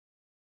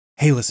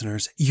Hey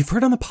listeners, you've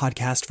heard on the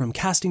podcast from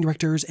casting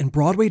directors and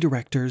Broadway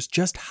directors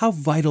just how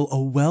vital a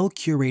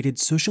well-curated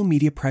social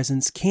media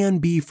presence can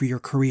be for your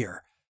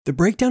career. The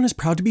Breakdown is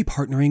proud to be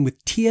partnering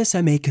with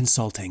TSMA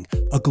Consulting,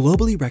 a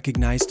globally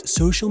recognized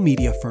social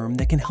media firm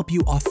that can help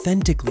you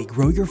authentically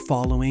grow your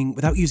following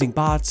without using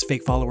bots,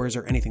 fake followers,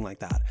 or anything like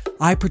that.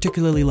 I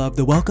particularly love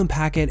the welcome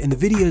packet and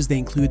the videos they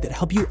include that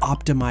help you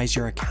optimize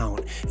your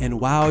account, and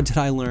wow, did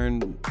I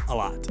learn a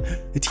lot.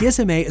 The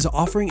TSMA is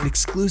offering an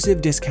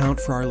exclusive discount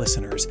for our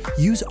listeners.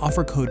 Use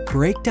offer code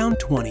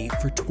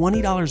BREAKDOWN20 for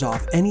 $20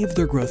 off any of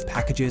their growth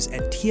packages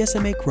at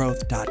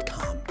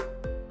tsmagrowth.com.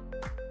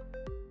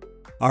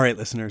 All right,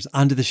 listeners,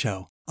 on to the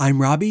show. I'm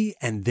Robbie,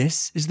 and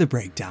this is The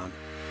Breakdown.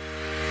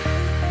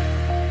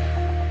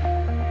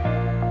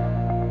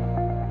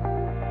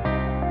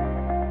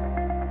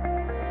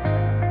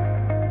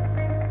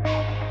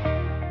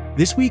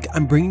 This week,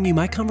 I'm bringing you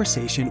my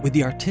conversation with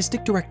the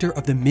artistic director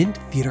of the Mint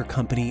Theater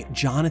Company,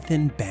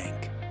 Jonathan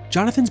Bank.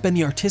 Jonathan's been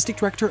the artistic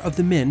director of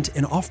the Mint,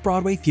 an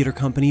off-Broadway theater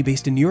company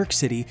based in New York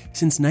City,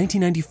 since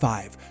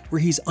 1995, where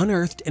he's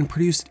unearthed and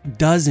produced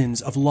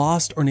dozens of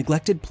lost or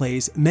neglected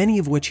plays, many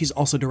of which he's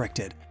also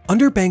directed.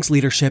 Under Bank's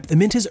leadership, the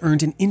Mint has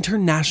earned an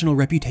international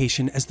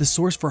reputation as the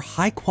source for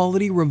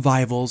high-quality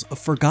revivals of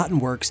forgotten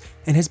works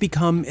and has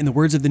become, in the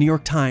words of the New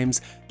York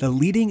Times, the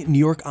leading New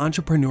York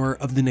entrepreneur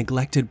of the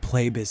neglected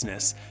play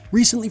business.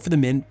 Recently for the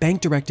Mint,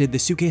 Bank directed The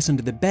Suitcase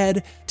Under the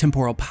Bed,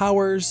 Temporal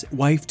Powers,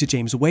 Wife to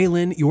James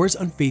Whalen, Yours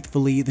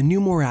Unfaithfully, The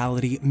New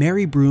Morality,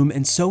 Mary Broom,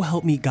 and So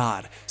Help Me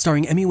God,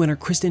 starring Emmy winner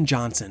Kristen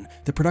Johnson.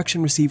 The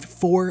production received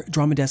 4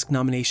 Drama Desk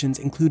nominations,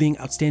 including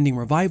Outstanding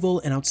Revival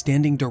and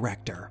Outstanding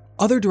Director.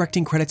 Other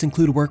directing credits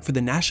include work for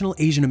the National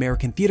Asian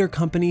American Theater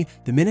Company,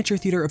 the Miniature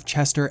Theater of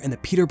Chester, and the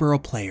Peterborough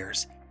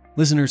Players.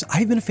 Listeners,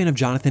 I've been a fan of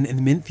Jonathan and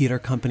the Mint Theater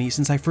Company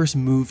since I first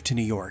moved to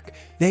New York.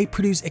 They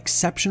produce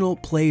exceptional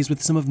plays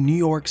with some of New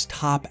York's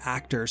top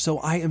actors, so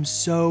I am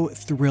so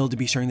thrilled to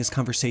be sharing this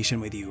conversation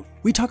with you.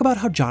 We talk about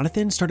how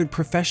Jonathan started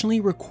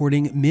professionally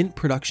recording Mint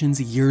productions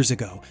years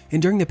ago,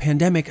 and during the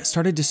pandemic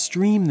started to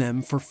stream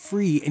them for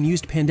free and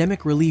used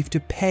pandemic relief to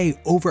pay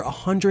over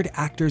 100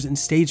 actors and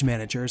stage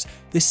managers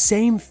the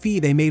same fee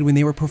they made when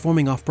they were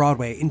performing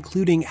off-Broadway,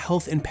 including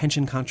health and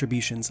pension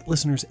contributions.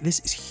 Listeners, this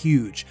is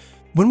huge.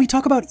 When we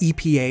talk about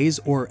EPAs,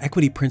 or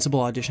equity principal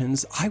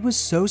auditions, I was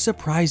so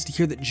surprised to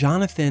hear that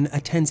Jonathan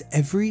attends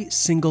every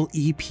single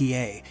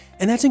EPA,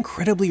 and that's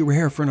incredibly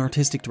rare for an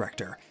artistic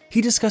director.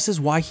 He discusses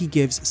why he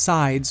gives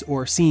sides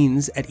or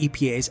scenes at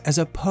EPAs as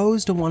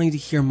opposed to wanting to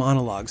hear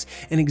monologues,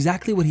 and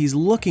exactly what he's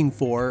looking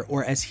for,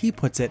 or as he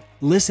puts it,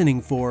 listening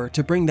for,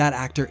 to bring that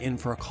actor in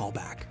for a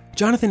callback.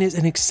 Jonathan is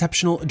an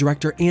exceptional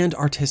director and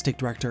artistic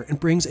director and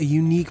brings a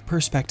unique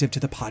perspective to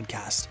the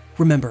podcast.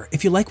 Remember,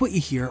 if you like what you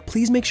hear,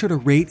 please make sure to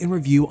rate and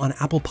review on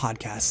Apple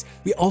Podcasts.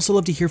 We also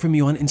love to hear from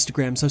you on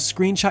Instagram, so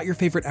screenshot your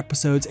favorite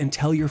episodes and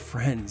tell your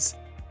friends.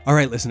 All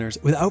right, listeners,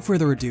 without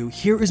further ado,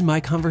 here is my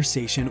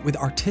conversation with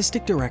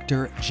artistic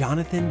director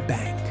Jonathan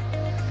Bank.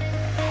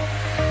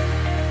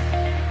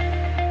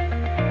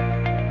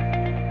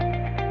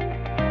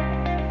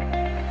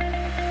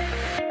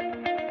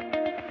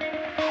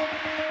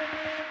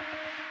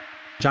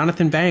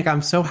 Jonathan Bank,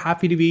 I'm so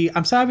happy to be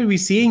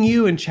seeing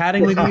you and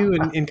chatting with you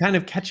and kind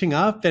of catching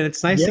up. And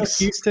it's a nice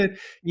excuse to,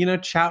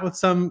 chat with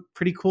some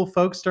pretty cool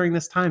folks during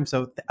this time.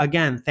 So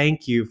again,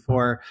 thank you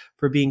for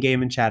being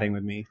game and chatting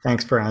with me.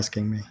 Thanks for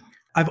asking me.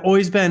 I've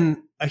always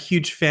been a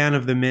huge fan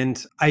of the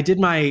Mint. I did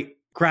my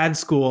grad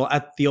school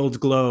at the Old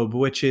Globe,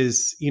 which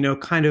is,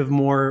 kind of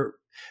more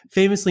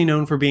famously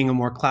known for being a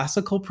more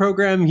classical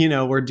program.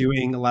 We're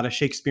doing a lot of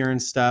Shakespearean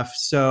stuff.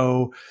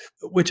 So,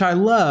 which I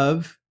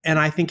love. And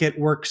I think it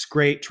works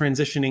great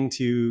transitioning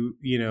to,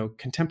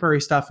 contemporary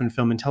stuff and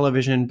film and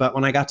television. But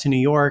when I got to New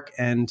York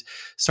and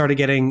started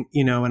getting,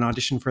 an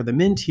audition for the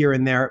Mint here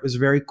and there, it was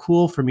very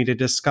cool for me to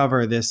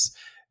discover this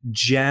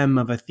gem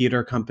of a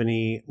theater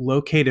company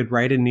located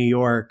right in New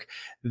York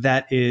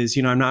that is,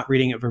 I'm not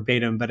reading it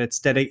verbatim, but it's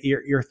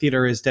your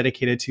theater is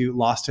dedicated to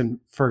lost and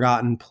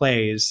forgotten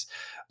plays,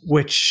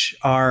 which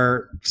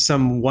are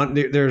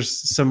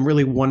there's some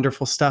really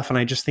wonderful stuff. And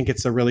I just think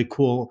it's a really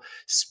cool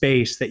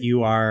space that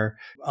you are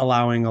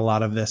allowing a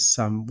lot of this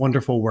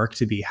wonderful work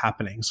to be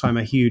happening. So I'm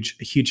a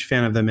huge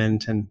fan of the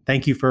Mint, and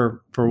thank you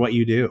for what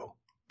you do.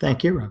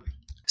 Thank you, Robbie.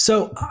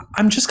 So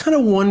I'm just kind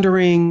of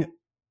wondering,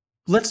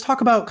 let's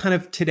talk about kind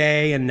of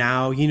today and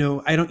now.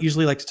 I don't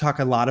usually like to talk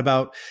a lot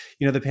about,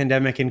 the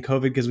pandemic and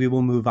COVID because we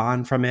will move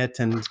on from it.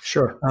 And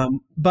sure.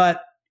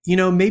 But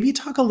maybe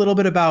talk a little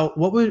bit about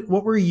what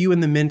were you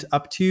and the Mint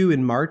up to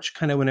in March,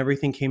 kind of when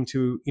everything came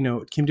to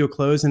a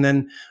close. And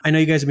then I know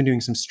you guys have been doing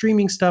some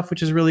streaming stuff,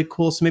 which is really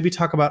cool. So maybe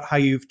talk about how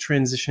you've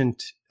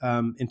transitioned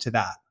into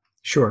that.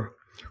 Sure.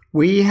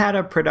 We had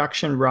a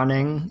production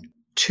running,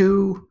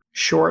 2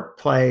 short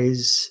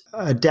plays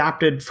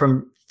adapted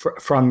from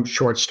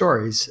short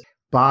stories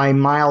by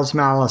Miles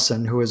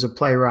Mallison, who is a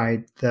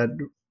playwright that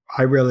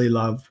I really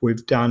love.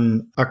 We've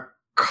done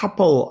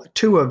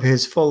 2 of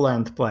his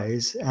full-length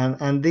plays,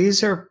 and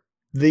these are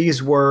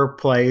these were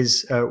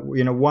plays,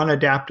 one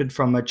adapted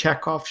from a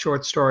Chekhov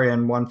short story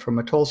and one from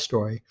a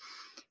Tolstoy.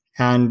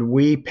 And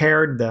we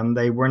paired them.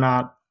 They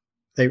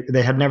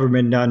had never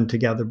been done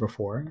together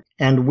before.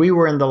 And we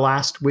were in the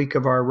last week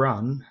of our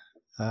run,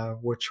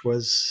 which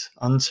was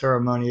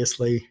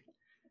unceremoniously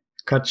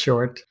cut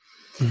short.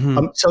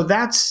 Mm-hmm. So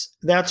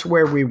that's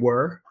where we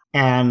were.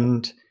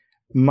 And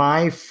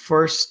my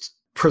first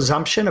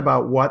presumption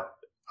about what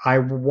I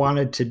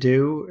wanted to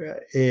do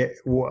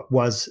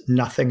was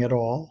nothing at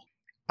all.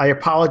 I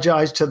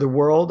apologized to the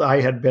world. I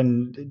had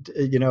been,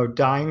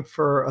 dying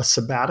for a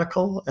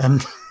sabbatical,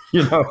 and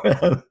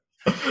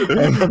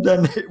and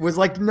then it was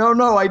like,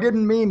 no, I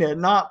didn't mean it.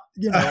 Not,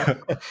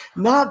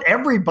 not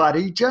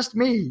everybody, just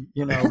me,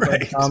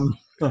 Right.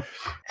 But,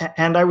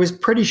 and I was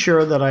pretty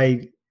sure that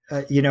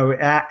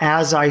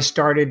as I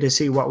started to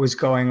see what was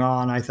going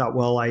on, I thought,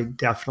 well, I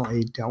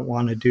definitely don't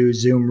want to do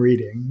Zoom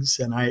readings.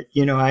 And I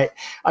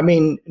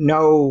mean,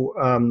 no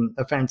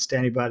offense to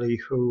anybody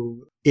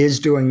who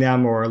is doing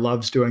them or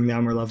loves doing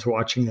them or loves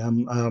watching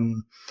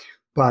them.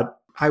 But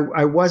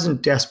I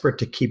wasn't desperate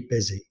to keep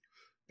busy,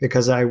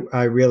 because I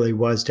really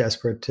was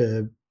desperate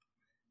to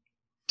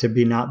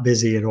be not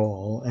busy at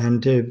all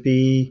and to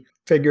be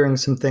figuring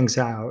some things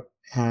out.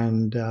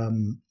 And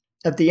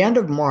at the end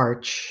of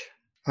March,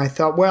 I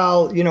thought,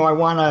 well, I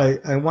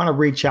want to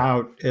reach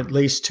out at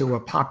least to a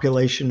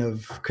population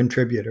of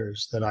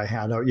contributors that I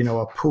had,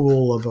 a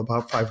pool of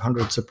about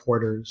 500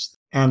 supporters.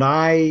 And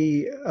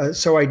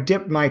so I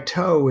dipped my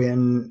toe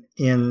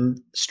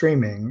in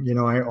streaming.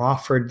 I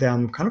offered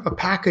them kind of a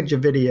package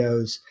of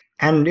videos,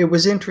 and it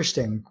was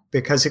interesting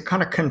because it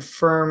kind of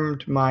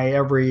confirmed my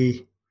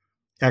every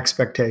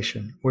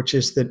expectation, which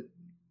is that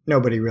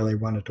nobody really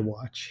wanted to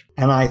watch.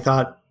 And I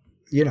thought,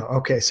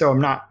 okay, so I'm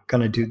not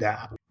going to do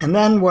that. And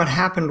then what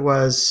happened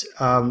was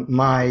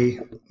my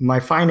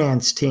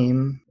finance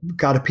team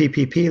got a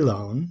PPP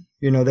loan.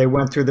 They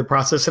went through the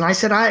process, and I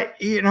said, I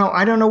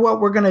don't know what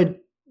we're going to.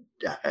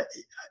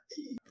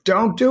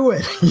 Don't do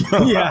it.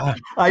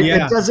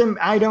 It doesn't.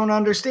 I don't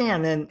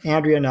understand. And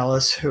Andrea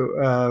Nellis, who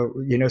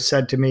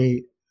said to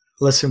me,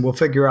 "Listen, we'll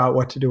figure out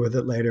what to do with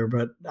it later,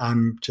 but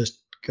I'm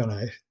just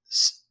gonna,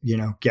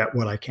 get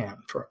what I can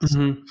for us."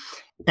 Mm-hmm.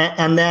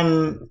 And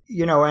then,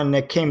 and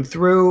it came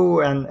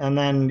through, and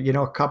then,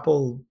 a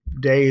couple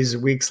days,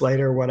 weeks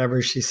later,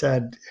 whatever, she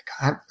said,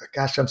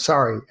 "Gosh, I'm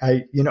sorry.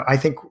 I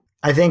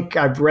think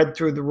I've read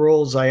through the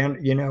rules. I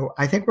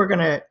think we're going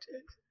to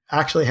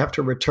actually have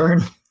to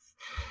return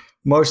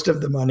most of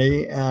the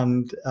money,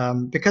 and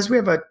because we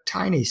have a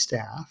tiny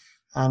staff,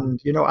 and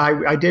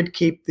I did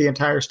keep the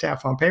entire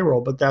staff on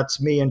payroll, but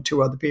that's me and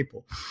 2 other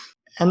people."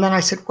 And then I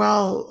said,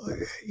 well,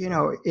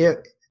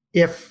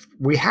 if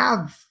we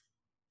have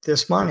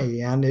this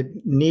money and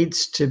it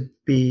needs to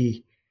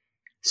be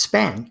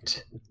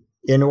spent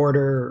in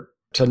order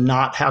to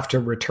not have to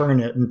return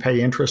it and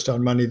pay interest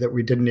on money that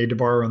we didn't need to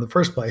borrow in the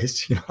first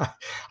place,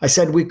 I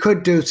said we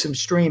could do some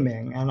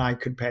streaming and I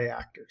could pay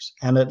actors,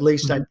 and at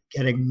least mm-hmm. I'd be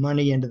getting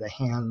money into the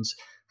hands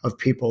of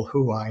people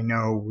who I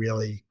know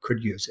really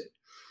could use it.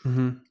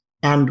 Mm-hmm.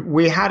 And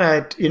we had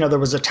there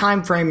was a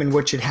time frame in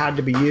which it had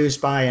to be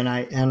used by, and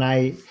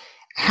I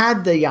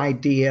had the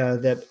idea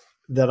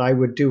that I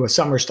would do a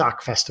summer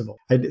stock festival.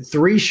 I did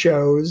 3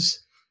 shows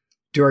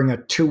during a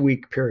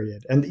 2-week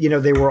period. And,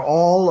 they were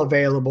all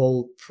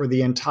available for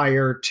the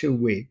entire 2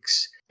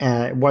 weeks.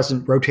 It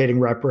wasn't rotating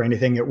rep or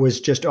anything. It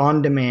was just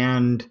on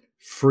demand,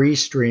 free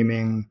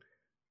streaming,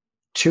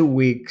 2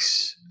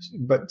 weeks,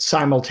 but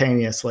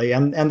simultaneously.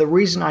 And the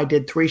reason I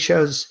did 3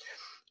 shows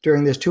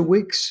during this 2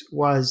 weeks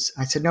was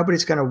I said,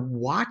 nobody's going to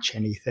watch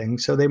anything.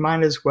 So they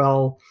might as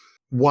well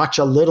watch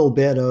a little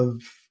bit of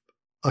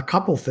a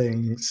couple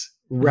things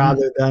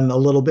rather than a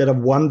little bit of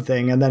one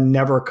thing and then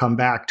never come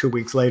back 2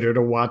 weeks later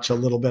to watch a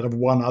little bit of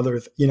one other,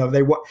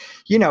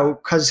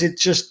 because it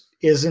just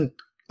isn't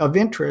of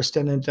interest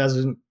and it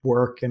doesn't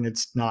work and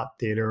it's not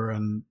theater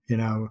and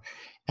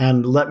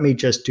let me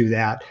just do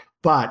that.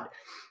 But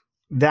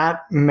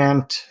that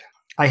meant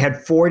I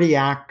had 40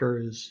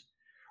 actors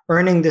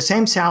earning the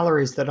same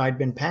salaries that I'd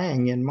been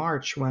paying in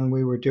March when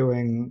we were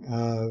doing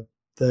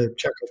the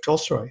Chekhov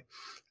Tolstoy.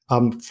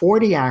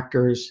 40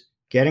 actors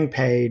getting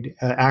paid,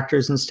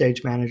 actors and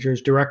stage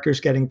managers, directors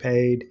getting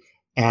paid.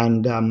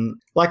 And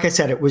like I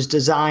said, it was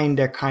designed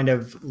to kind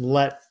of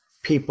let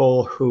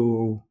people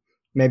who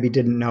maybe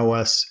didn't know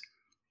us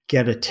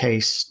get a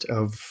taste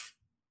of,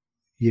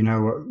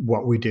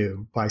 what we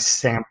do by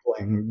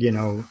sampling,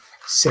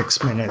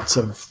 6 minutes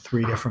of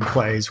 3 different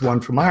plays, one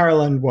from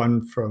Ireland,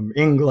 one from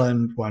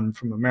England, one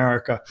from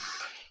America,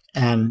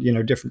 and,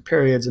 different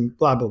periods and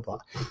blah, blah, blah.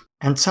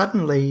 And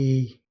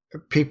suddenly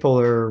people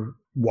are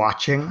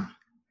watching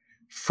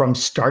from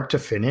start to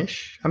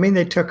finish. I mean,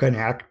 they took an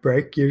act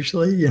break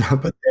usually,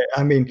 but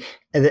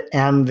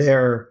and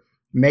they're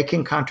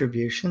making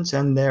contributions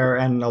and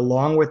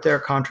along with their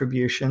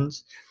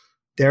contributions,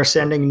 they're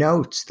sending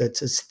notes that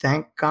says,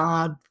 "Thank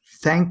God,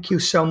 thank you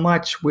so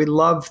much. We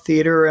love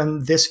theater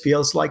and this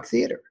feels like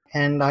theater."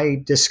 And I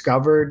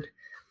discovered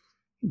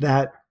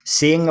that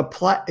seeing a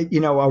play,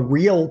 a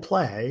real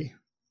play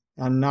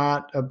and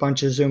not a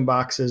bunch of Zoom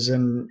boxes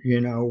and,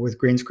 with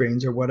green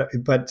screens or whatever,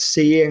 but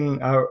seeing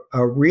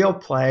a real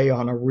play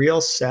on a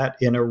real set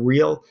in a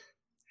real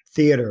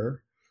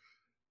theater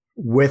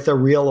with a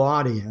real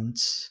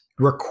audience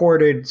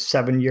recorded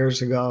 7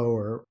 years ago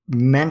or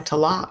meant a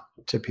lot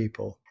to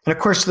people. And of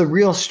course, the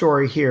real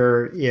story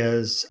here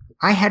is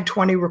I had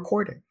 20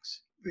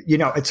 recordings,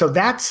 and so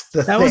that's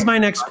the thing. That was my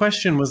next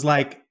question, was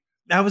like,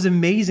 that was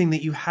amazing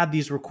that you had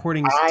these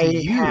recordings to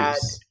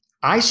use.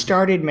 I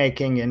started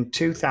making in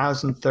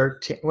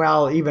 2013,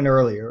 well, even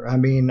earlier. I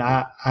mean,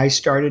 I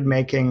started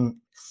making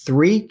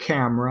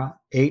 3-camera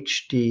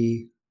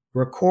HD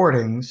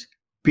recordings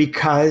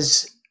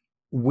because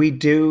we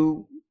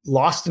do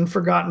lost and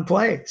forgotten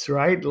plays,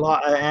 right?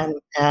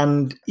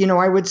 And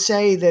I would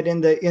say that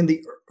in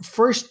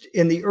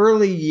the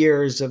early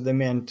years of the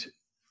Mint,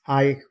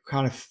 I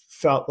kind of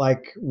felt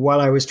like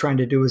what I was trying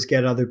to do was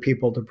get other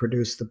people to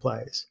produce the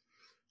plays.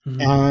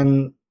 Mm-hmm.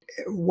 And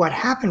what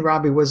happened,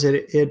 Robbie, was I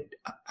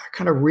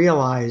kind of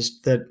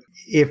realized that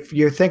if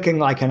you're thinking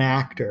like an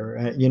actor,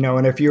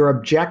 and if your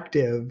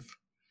objective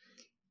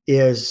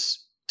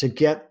is to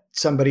get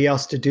somebody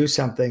else to do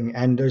something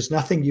and there's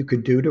nothing you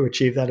could do to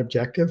achieve that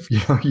objective,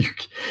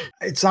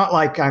 it's not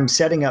like I'm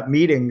setting up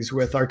meetings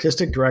with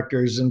artistic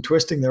directors and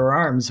twisting their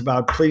arms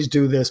about, please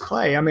do this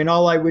play. I mean,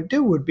 all I would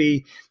do would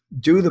be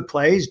do the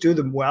plays, do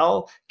them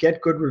well, get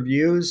good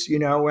reviews,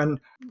 and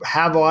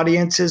have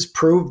audiences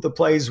prove the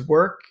plays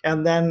work,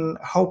 and then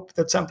hope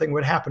that something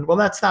would happen. Well,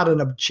 that's not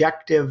an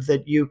objective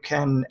that you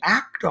can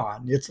act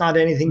on. It's not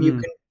anything you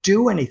can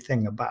do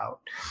anything about.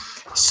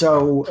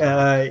 So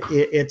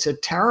it's a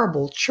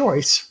terrible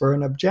choice for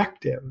an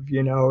objective,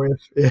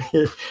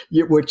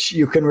 which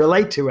you can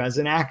relate to as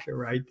an actor,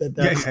 right?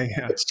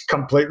 It's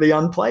completely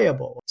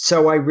unplayable.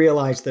 So I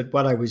realized that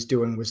what I was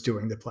doing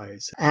the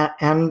plays,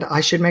 and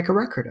I should make a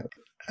record of it.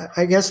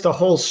 I guess the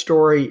whole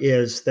story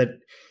is that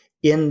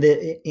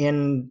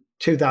in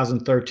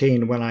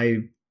 2013, when I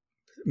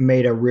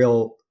made a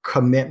real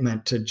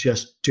commitment to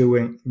just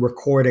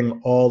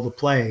recording all the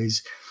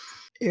plays,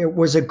 it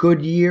was a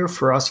good year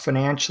for us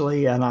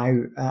financially, and I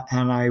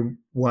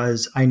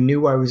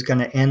knew I was going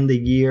to end the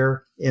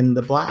year in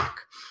the black.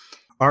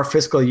 Our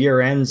fiscal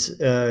year ends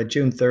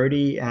June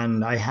 30,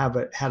 and I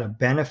had a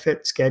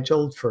benefit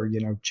scheduled for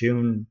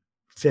June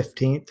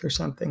 15th or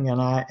something,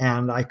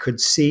 and I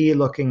could see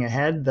looking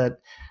ahead that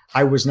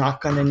I was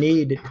not going to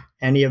need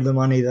any of the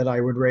money that I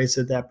would raise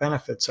at that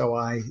benefit. So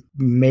I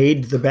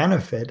made the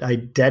benefit. I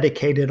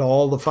dedicated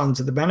all the funds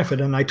of the benefit.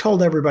 And I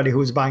told everybody who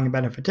was buying a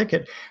benefit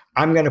ticket,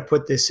 I'm going to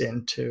put this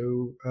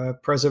into a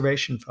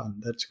preservation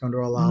fund that's going to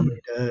allow me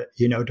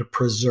to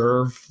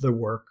preserve the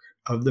work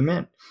of the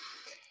Mint.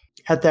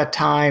 At that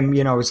time,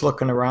 I was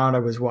looking around. I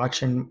was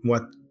watching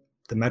what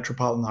the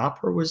Metropolitan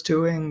Opera was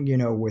doing,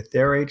 with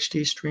their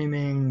HD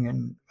streaming.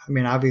 And I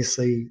mean,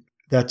 obviously,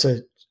 that's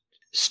a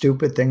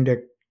stupid thing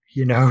to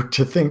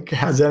think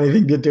has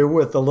anything to do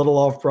with the little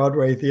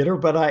off-Broadway theater.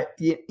 But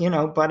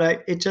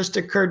it just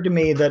occurred to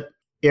me that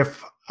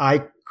if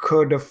I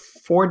could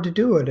afford to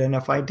do it, and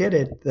if I did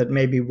it, that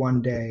maybe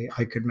one day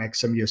I could make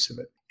some use of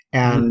it.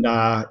 And,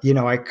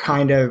 I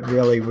kind of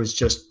really was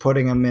just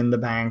putting them in the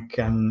bank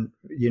and,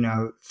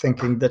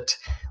 thinking that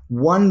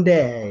one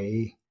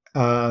day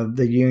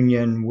the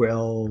union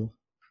will,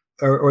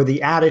 or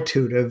the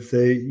attitude of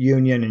the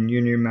union and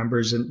union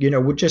members, and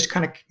would just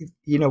kind of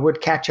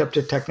would catch up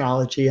to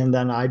technology, and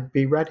then I'd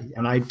be ready.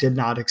 And I did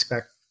not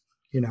expect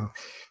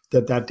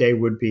that day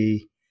would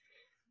be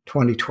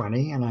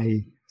 2020, and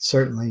I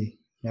certainly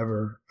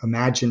never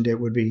imagined it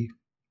would be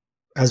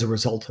as a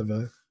result of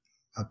a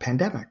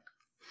pandemic.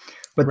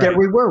 But right. There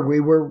we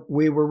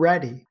were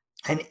ready.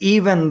 And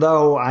even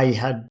though I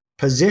had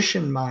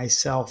positioned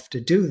myself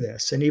to do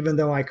this, and even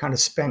though I kind of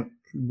spent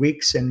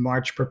weeks in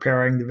March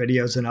preparing the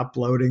videos and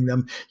uploading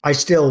them, I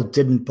still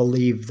didn't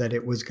believe that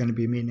it was going to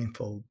be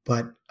meaningful.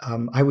 But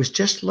I was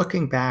just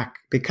looking back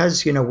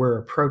because, we're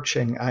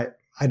approaching, I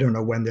don't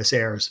know when this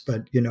airs,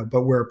 but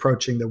we're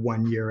approaching the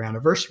 1-year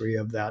anniversary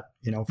of that,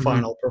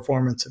 final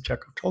performance of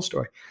Chekhov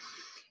Tolstoy.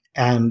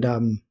 And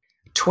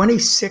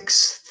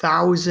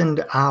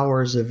 26,000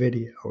 hours of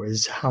video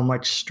is how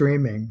much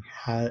streaming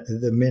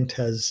the Mint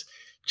has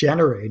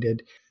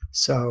generated.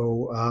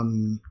 So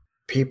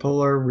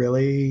people are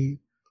really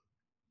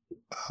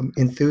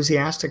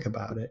enthusiastic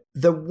about it.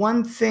 The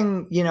one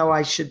thing,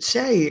 I should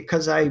say,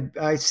 because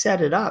I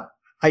set it up,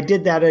 I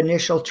did that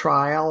initial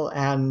trial,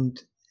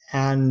 and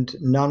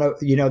none of,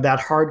 that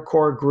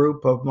hardcore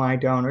group of my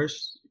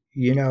donors,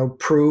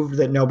 proved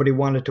that nobody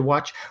wanted to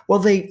watch.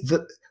 Well,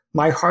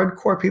 my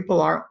hardcore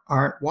people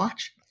aren't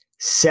watching.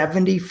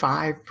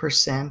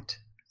 75%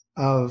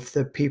 of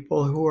the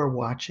people who are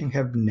watching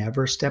have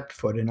never stepped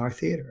foot in our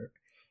theater.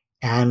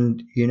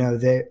 And,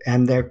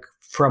 they're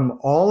from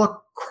all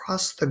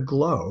across the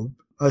globe,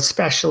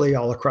 especially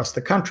all across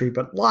the country,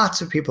 but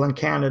lots of people in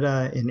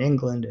Canada, in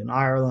England, in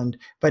Ireland,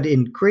 but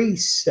in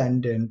Greece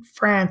and in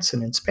France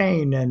and in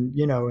Spain. And,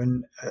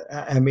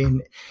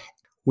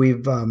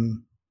 we've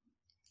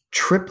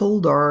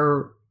tripled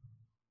our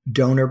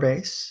donor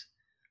base.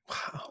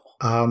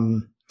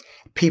 Wow.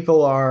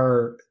 people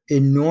are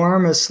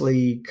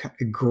enormously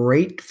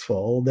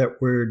grateful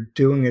that we're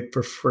doing it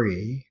for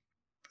free.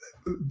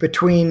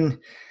 Between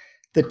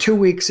the 2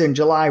 weeks in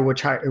July,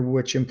 which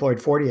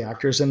employed 40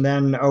 actors, and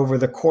then over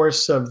the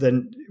course of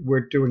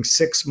we're doing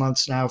 6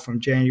 months now from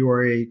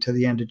January to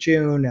the end of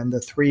June, and the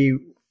 3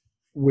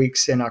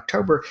 weeks in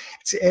October,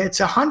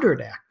 it's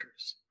 100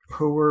 actors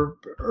who are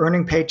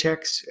earning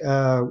paychecks,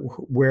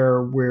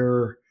 where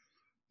we're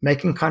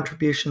making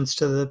contributions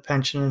to the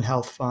pension and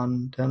health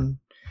fund, and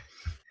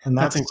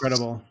that's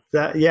incredible.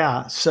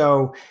 Yeah,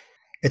 so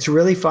it's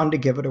really fun to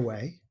give it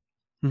away.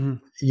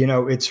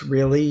 Mm-hmm. It's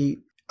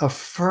really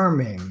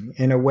affirming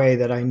in a way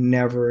that I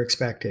never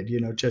expected,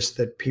 just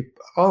that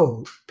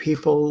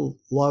people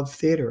love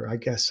theater. I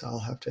guess I'll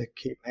have to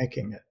keep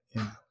making it,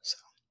 so.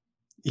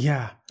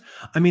 Yeah.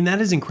 I mean, that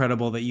is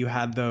incredible that you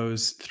had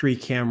those 3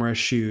 camera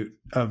shoot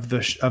of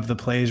the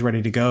plays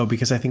ready to go,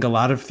 because I think a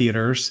lot of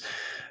theaters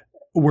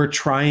are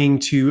trying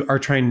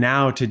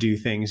now to do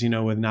things,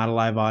 with not a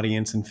live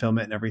audience and film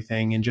it and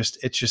everything. And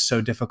it's just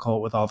so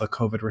difficult with all the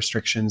COVID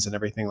restrictions and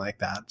everything like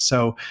that.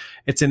 So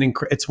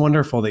it's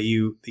wonderful that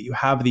you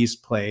have these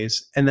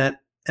plays and that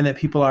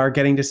people are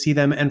getting to see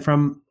them, and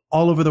from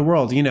all over the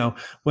world.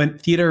 When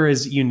theater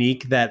is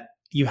unique, that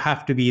you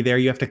have to be there,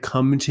 you have to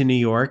come to New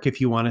York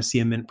if you want to see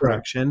a Mint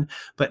production. Right.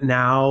 But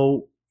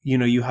now,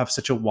 you have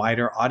such a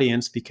wider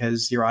audience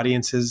because your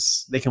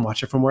audience they can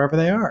watch it from wherever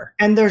they are.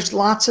 And there's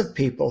lots of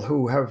people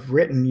who have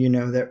written,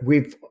 that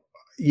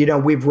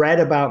we've read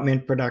about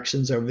Mint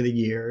productions over the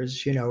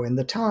years, in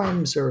the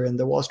Times or in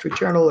the Wall Street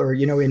Journal or,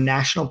 in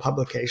national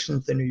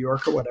publications, the New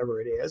Yorker, whatever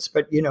it is.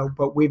 But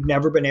we've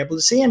never been able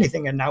to see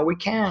anything, and now we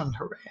can.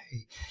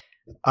 Hooray.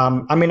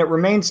 It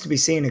remains to be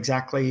seen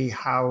exactly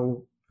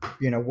how,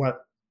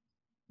 what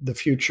the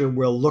future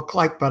will look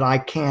like, but I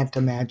can't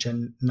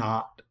imagine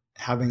not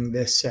having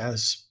this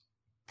as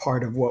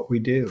part of what we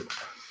do.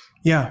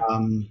 Yeah.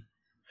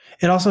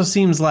 It also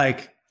seems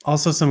like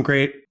some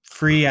great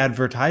free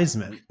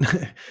advertisement.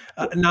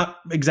 Not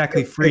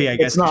exactly free, I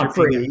guess. It's not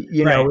free,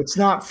 it's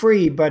not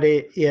free, but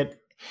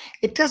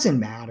it doesn't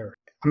matter.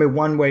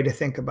 One way to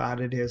think about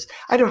it is,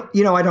 I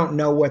don't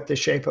know what the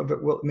shape of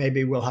it will.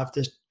 Maybe we'll have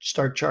to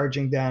start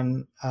charging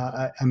then.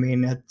 At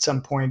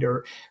some point,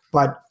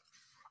 but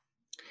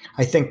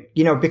I think,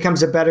 it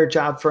becomes a better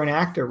job for an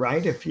actor,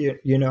 right? If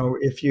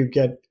you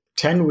get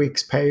 10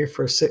 weeks pay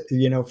for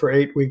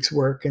 8 weeks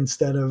work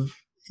instead of,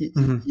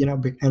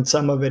 and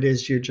some of it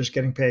is you're just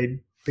getting paid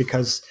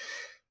because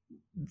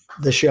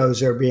the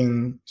shows are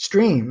being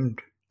streamed,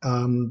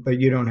 but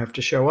you don't have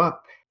to show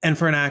up. And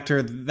for an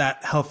actor,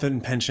 that health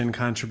and pension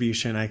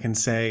contribution, I can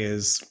say,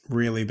 is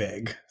really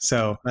big.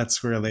 So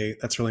that's really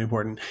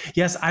important.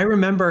 Yes, I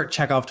remember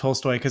Chekhov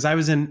Tolstoy because I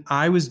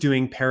was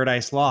doing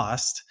Paradise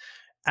Lost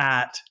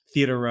at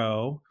Theater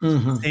Row,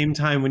 same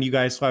time when you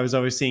guys, so I was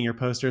always seeing your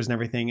posters and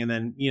everything. And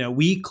then,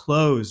 we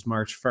closed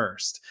March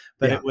 1st,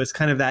 but It was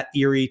kind of that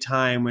eerie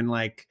time when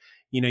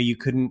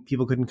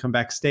people couldn't come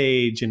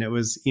backstage, and it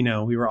was,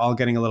 we were all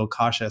getting a little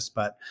cautious,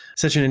 but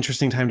such an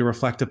interesting time to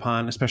reflect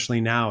upon,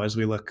 especially now as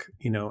we look,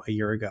 a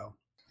year ago.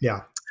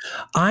 Yeah.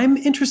 I'm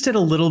interested a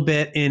little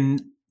bit in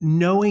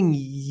knowing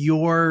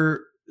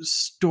your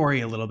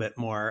story a little bit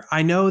more.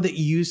 I know that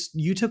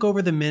you took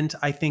over the Mint,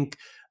 I think,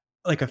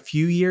 like a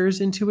few years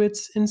into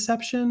its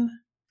inception.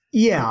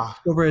 Yeah.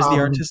 Over as the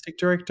artistic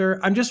director.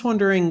 I'm just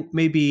wondering,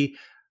 maybe,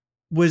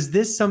 was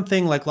this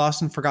something like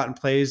Lost and Forgotten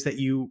Plays that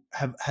you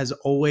has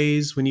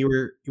always, when you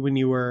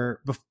were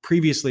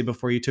previously,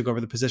 before you took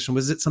over the position,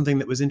 was it something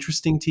that was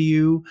interesting to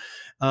you?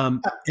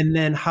 And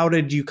then how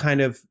did you kind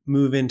of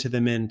move into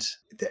the Mint?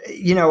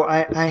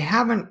 I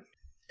haven't,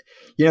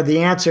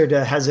 the answer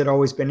to has it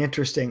always been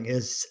interesting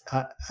is,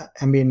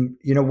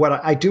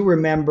 what I do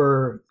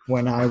remember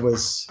when I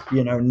was,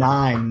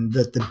 9,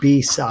 that the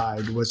B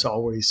side was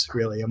always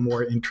really a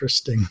more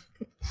interesting.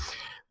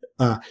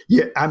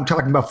 I'm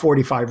talking about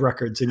 45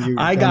 records, and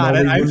I got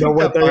it. You know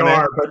what they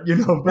are, but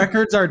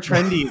records are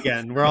trendy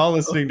again. We're all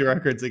listening to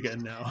records again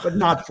now, but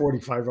not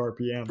 45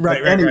 RPM.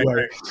 Right.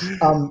 Anyway,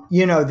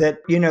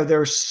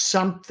 there's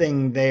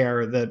something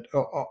there that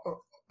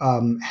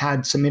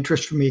had some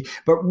interest for me,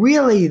 but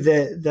really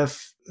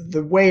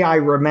the way I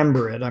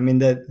remember it,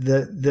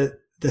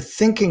 the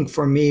thinking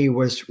for me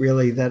was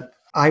really that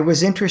I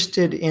was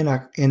interested in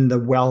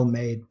the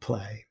well-made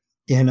play,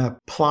 in a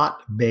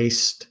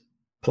plot-based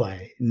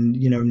play,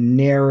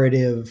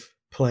 narrative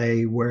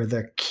play, where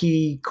the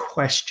key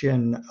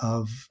question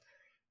of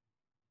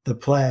the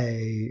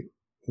play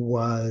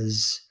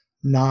was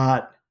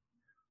not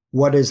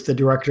what is the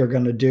director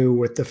going to do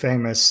with the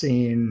famous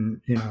scene,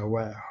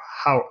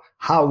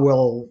 how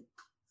will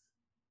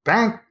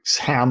Banks'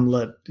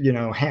 Hamlet,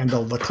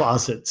 handle the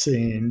closet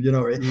scene?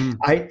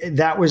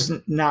 That was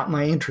not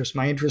my interest.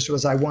 My interest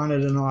was, I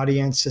wanted an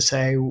audience to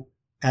say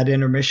at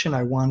intermission,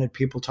 I wanted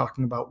people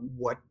talking about,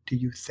 what do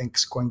you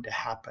think's going to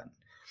happen?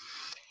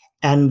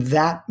 And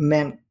that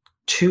meant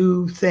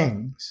 2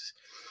 things.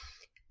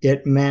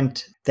 It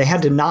meant they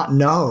had to not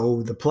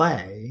know the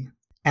play,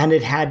 and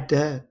it had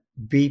to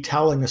be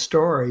telling a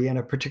story in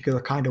a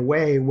particular kind of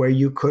way where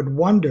you could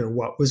wonder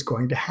what was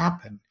going to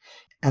happen.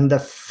 And the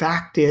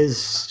fact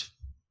is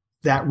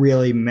that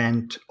really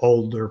meant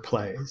older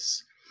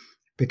plays,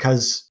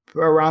 because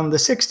around the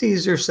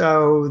 60s or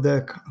so,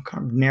 the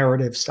kind of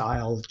narrative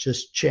style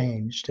just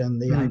changed.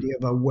 And the idea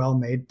of a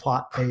well-made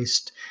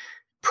plot-based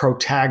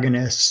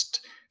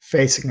protagonist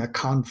facing a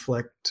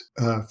conflict,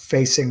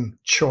 facing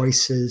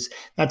choices,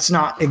 that's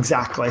not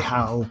exactly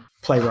how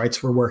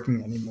playwrights were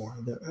working anymore.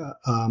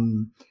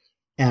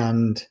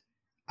 And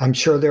I'm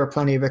sure there are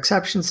plenty of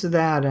exceptions to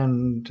that.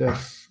 And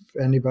if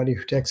anybody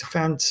who takes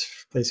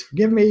offense, please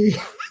forgive me,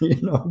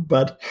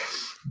 but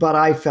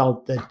I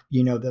felt that,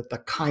 that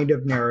the kind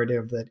of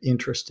narrative that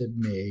interested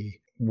me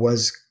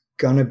was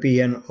going to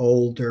be an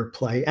older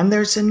play. And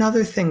there's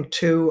another thing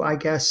too, I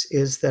guess,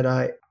 is that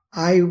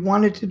I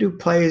wanted to do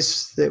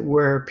plays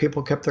where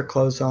people kept their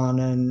clothes on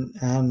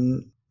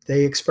and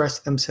they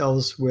expressed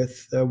themselves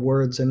with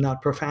words and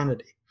not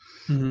profanity.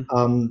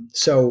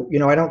 So,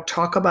 I don't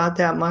talk about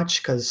that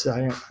much because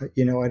I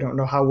don't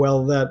know how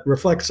well that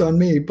reflects on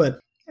me, but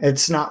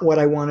it's not what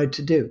I wanted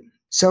to do.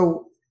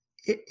 So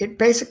it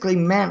basically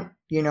meant,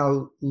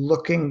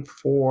 looking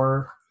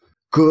for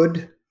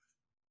good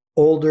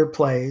older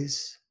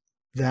plays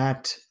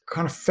that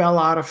kind of fell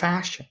out of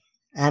fashion.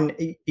 And,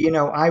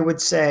 I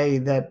would say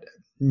that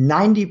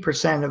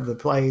 90% of the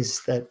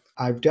plays that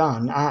I've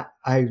done,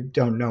 I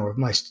don't know if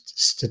my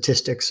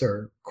statistics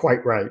are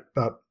quite right,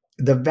 but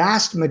the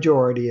vast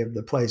majority of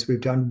the plays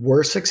we've done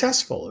were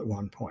successful at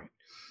one point,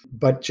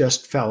 but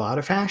just fell out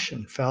of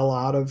fashion, fell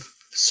out of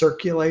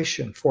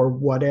circulation for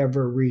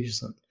whatever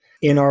reason.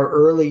 In our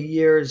early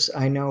years,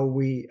 I know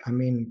we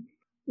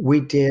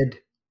did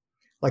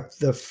like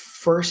the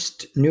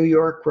first New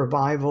York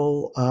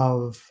revival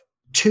of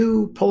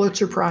 2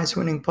 Pulitzer Prize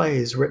winning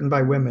plays written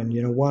by women,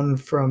 one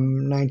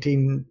from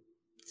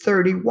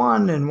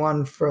 1931 and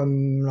one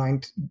from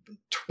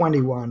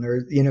 1921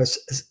 or,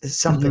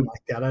 something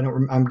like that.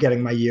 I'm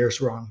getting my years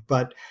wrong,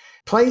 but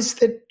plays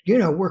that,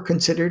 were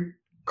considered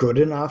good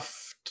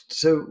enough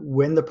to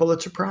win the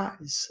Pulitzer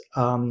Prize.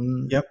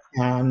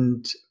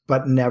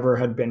 But never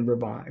had been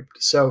revived.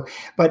 So,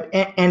 but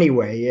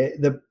anyway,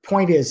 the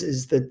point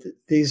is that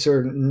these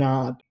are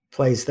not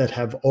plays that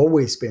have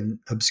always been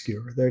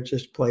obscure. They're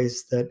just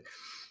plays that,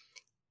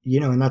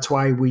 and that's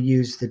why we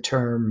use the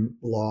term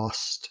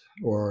lost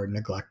or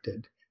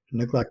neglected,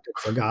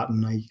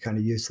 forgotten. I kind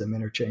of use them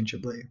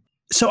interchangeably.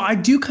 So I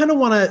do kind of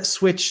want to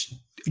switch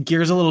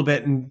gears a little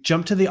bit and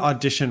jump to the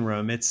audition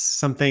room. It's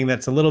something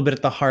that's a little bit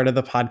at the heart of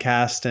the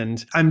podcast.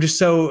 And I'm just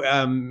so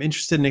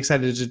interested and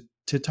excited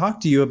to talk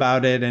to you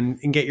about it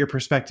and get your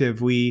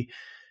perspective. We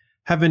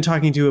have been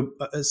talking to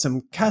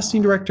some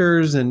casting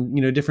directors and,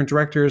 different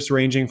directors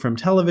ranging from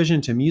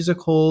television to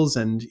musicals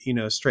and,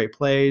 straight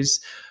plays.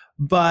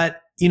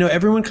 But,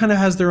 everyone kind of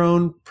has their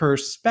own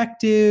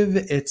perspective.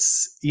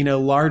 It's,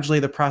 largely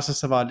the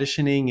process of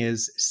auditioning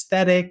is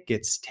aesthetic,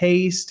 it's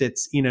taste,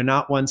 it's,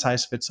 not one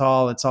size fits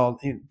all. It's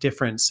all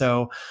different.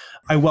 So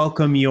I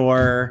welcome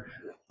your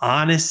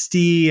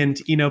honesty.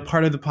 And,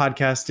 part of the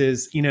podcast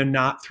is,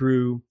 not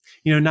through,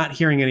 not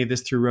hearing any of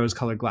this through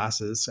rose-colored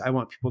glasses. I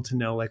want people to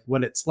know like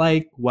what it's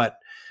like, what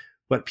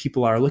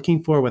people are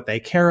looking for, what they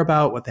care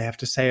about, what they have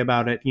to say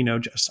about it,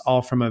 just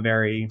all from a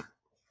very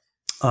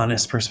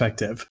honest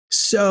perspective.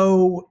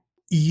 So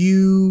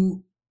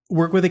you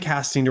work with a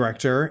casting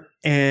director,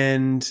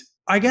 and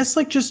I guess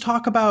like just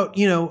talk about,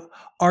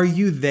 are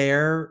you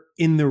there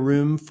in the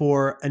room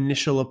for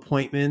initial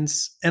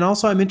appointments? And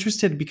also I'm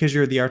interested because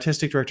you're the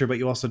artistic director, but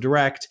you also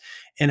direct,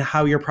 and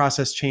how your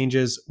process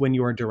changes when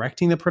you are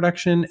directing the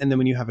production and then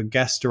when you have a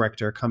guest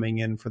director coming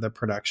in for the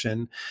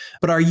production.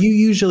 But are you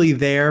usually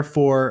there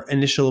for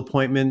initial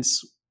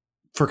appointments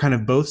for kind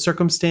of both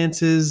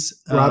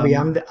circumstances? Robbie,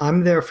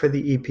 I'm there for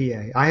the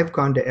EPA. I have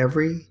gone to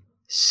every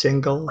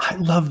single I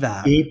love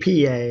that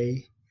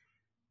EPA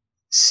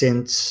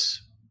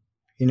since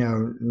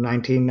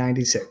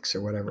 1996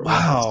 or whatever.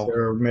 Wow.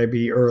 Or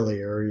maybe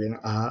earlier.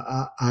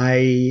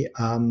 I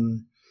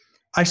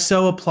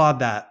so applaud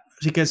that,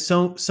 because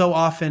so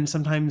often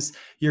sometimes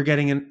you're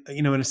getting an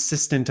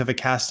assistant of a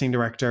casting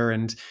director,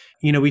 and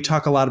we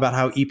talk a lot about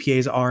how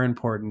EPAs are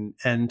important,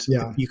 and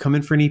you come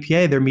in for an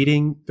EPA, they're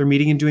meeting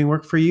and doing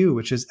work for you,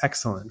 which is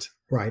excellent.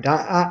 Right.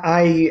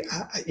 I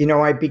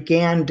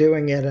began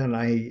doing it, and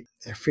I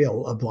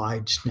feel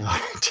obliged now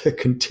to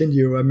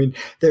continue. I mean,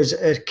 there's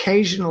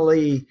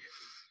occasionally,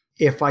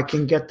 if I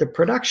can get the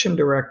production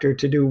director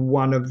to do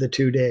one of the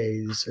 2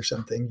 days or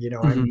something,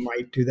 I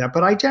might do that.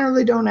 But I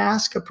generally don't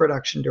ask a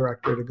production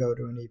director to go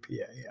to an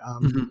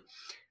EPA.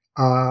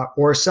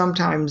 Or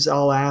sometimes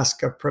I'll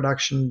ask a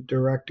production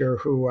director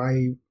who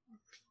I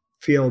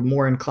feel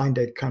more inclined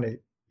to kind of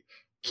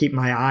keep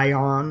my eye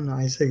on.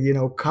 I say,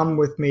 come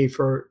with me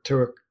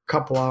to a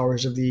couple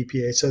hours of the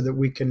EPA so that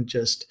we can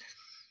just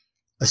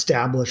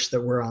establish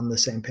that we're on the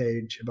same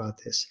page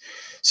about this.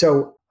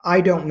 So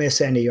I don't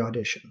miss any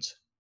auditions.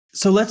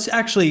 So let's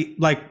actually,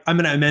 I'm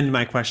going to amend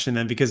my question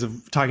then, because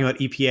of talking about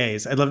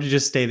EPAs. I'd love to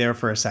just stay there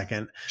for a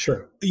second.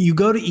 Sure. You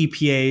go to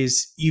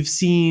EPAs, you've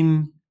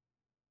seen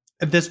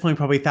at this point,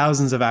 probably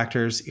thousands of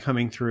actors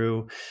coming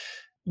through.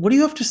 What do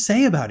you have to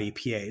say about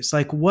EPAs?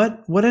 Like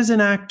what is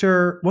an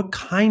actor, what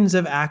kinds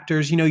of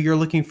actors, you're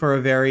looking for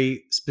a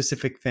very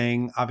specific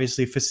thing.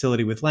 Obviously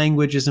facility with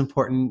language is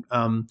important.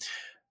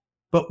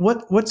 But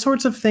what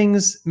sorts of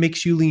things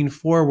makes you lean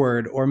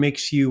forward or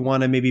makes you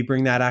want to maybe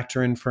bring that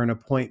actor in for an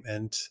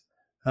appointment?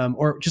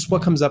 Or just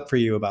what comes up for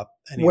you about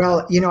any of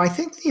that? I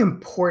think the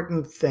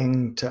important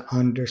thing to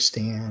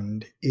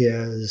understand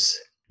is,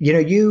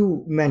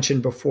 you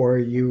mentioned before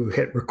you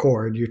hit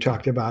record, you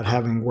talked about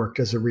having worked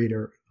as a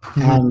reader.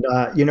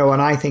 Mm-hmm.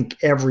 And I think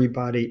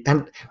everybody,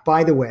 and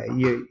by the way,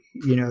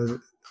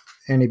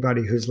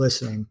 anybody who's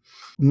listening,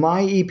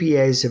 my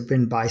EPAs have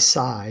been by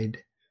side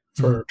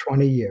for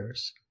 20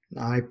 years.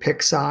 I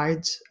pick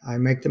sides, I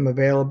make them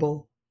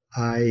available.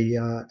 I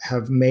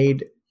have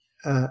made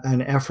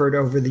an effort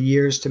over the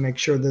years to make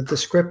sure that the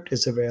script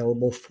is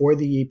available for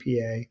the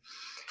EPA.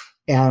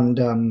 And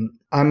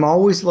I'm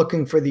always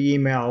looking for the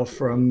email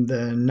from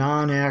the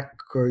non-ec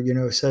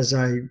or, says,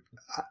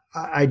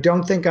 I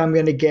don't think I'm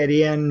going to get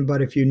in,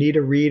 but if you need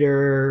a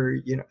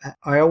reader,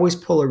 I always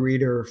pull a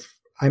reader.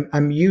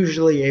 I'm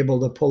usually able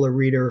to pull a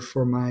reader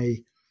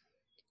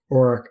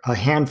or a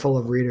handful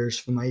of readers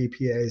for my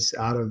EPAs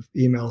out of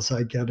emails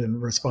I get in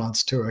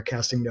response to a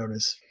casting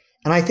notice.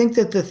 And I think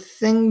that the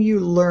thing you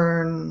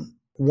learn,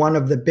 one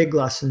of the big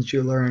lessons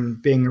you learn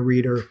being a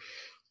reader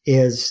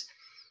is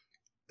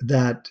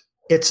that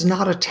it's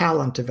not a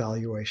talent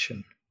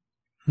evaluation.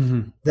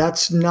 Mm-hmm.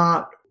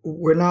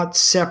 We're not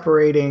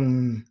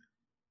separating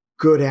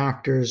good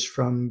actors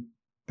from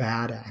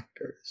bad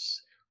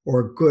actors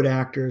or good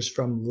actors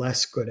from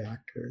less good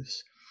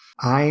actors.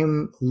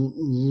 I'm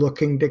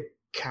looking to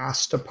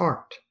cast a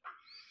part.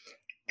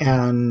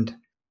 And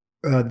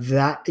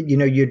that,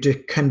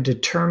 you can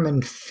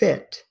determine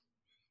fit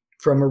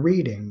from a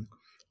reading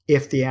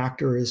if the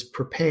actor is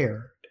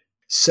prepared.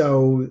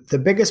 So the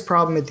biggest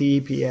problem at the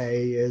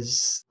EPA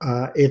is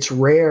it's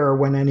rare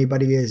when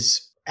anybody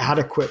is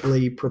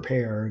adequately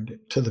prepared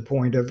to the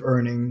point of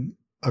earning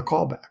a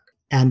callback.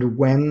 And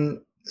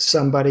when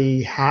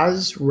somebody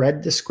has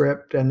read the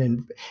script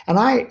and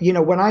I,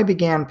 when I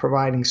began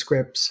providing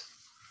scripts,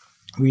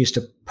 we used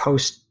to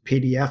post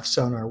PDFs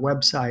on our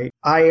website.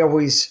 I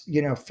always,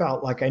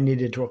 felt like I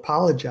needed to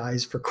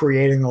apologize for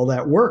creating all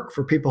that work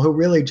for people who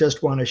really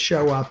just want to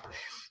show up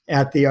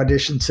at the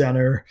audition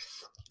center,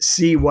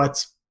 see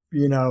what's,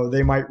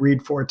 they might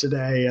read for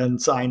today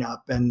and sign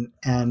up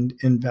and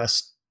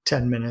invest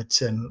 10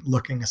 minutes in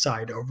looking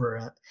aside over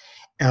it.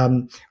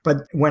 But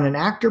when an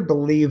actor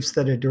believes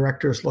that a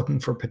director is looking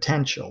for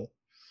potential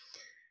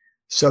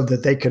so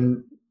that they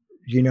can,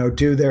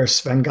 do their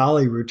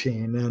Svengali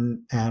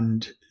routine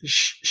and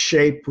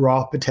shape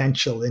raw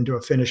potential into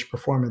a finished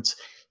performance,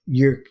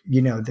 they're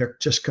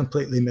just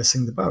completely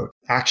missing the boat.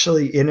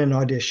 Actually, in an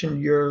audition,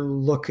 you're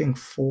looking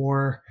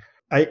for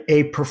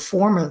a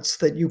performance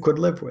that you could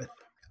live with.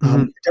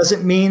 Mm-hmm. It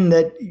doesn't mean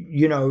that,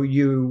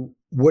 you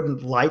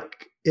wouldn't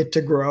like it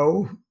to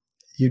grow.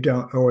 It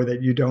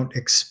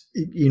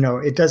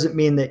doesn't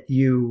mean that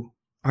you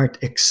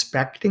aren't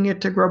expecting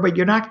it to grow, but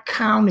you're not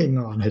counting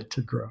on it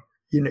to grow.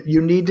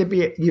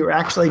 You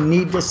actually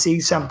need to see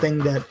something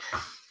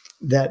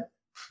that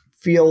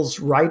feels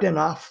right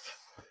enough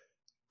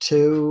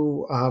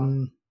to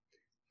kind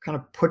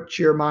of put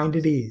your mind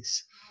at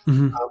ease.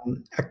 Mm-hmm.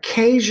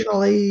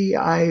 Occasionally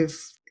I've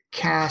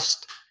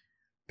cast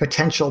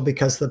potential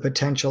because the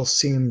potential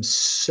seems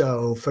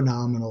so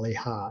phenomenally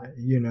high,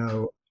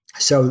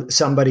 so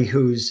somebody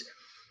who's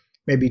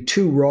maybe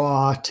too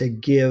raw to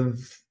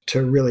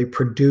really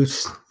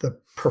produce the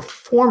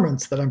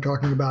performance that I'm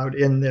talking about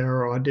in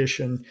their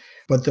audition,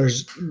 but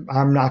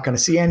I'm not going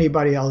to see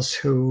anybody else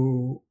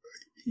who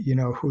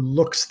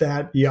looks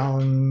that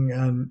young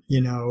and,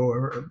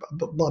 or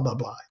blah, blah,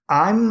 blah.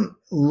 I'm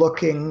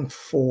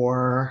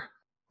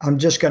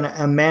just going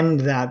to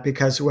amend that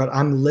because what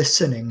I'm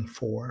listening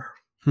for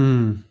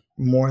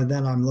more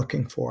than I'm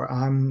looking for,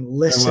 I'm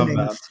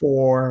listening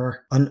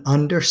for an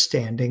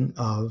understanding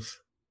of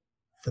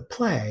the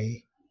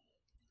play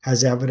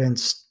as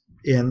evidenced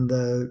in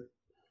the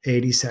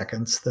 80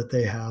 seconds that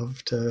they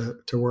have to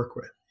work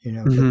with.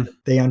 Mm-hmm.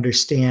 They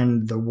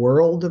understand the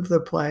world of the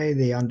play,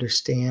 they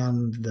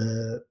understand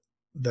the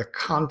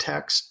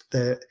context,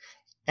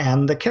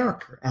 and the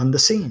character, and the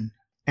scene,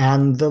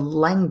 and the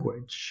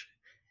language.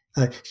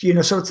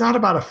 So it's not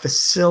about a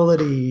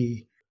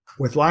facility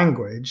with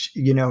language.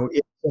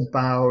 It's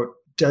about,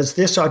 does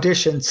this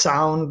audition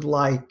sound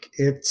like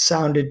it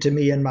sounded to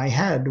me in my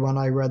head when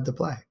I read the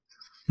play?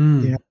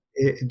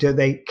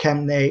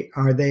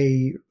 Are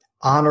they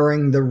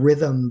honoring the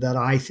rhythm that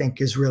I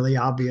think is really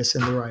obvious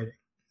in the writing?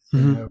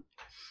 Mm-hmm.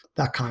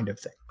 That kind of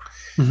thing.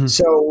 Mm-hmm.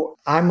 So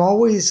I'm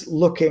always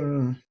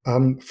looking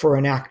for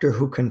an actor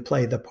who can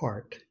play the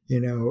part,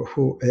 not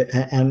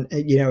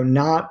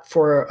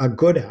for a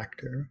good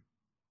actor,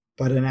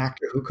 but an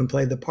actor who can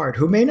play the part,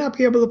 who may not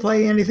be able to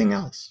play anything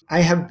else.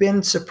 I have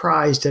been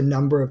surprised a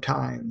number of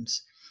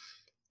times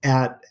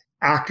at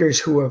actors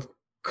who have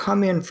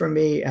come in for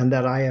me and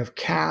that I have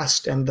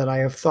cast and that I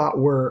have thought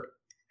were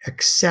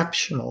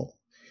exceptional,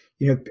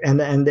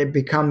 and they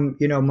become,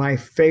 my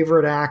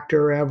favorite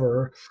actor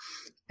ever.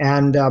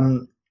 And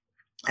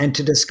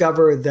to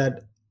discover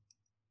that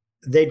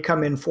they'd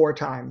come in 4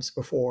 times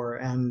before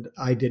and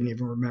I didn't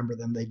even remember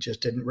them. They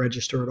just didn't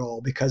register at all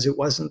because it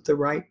wasn't the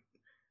right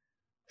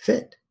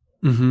fit.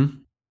 Mm-hmm.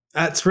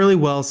 That's really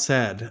well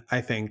said, I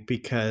think,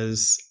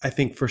 because I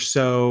think for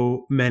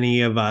so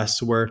many of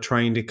us, we're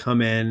trying to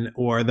come in,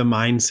 or the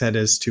mindset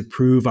is to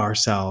prove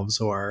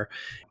ourselves, or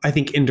I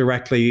think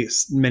indirectly,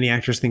 many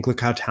actors think, look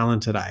how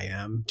talented I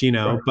am,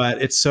 Right.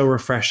 But it's so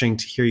refreshing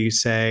to hear you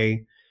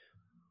say,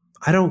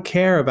 I don't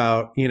care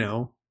about,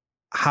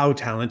 how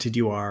talented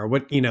you are.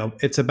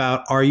 It's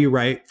about, are you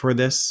right for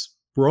this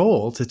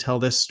role to tell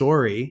this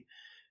story,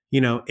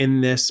 in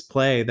this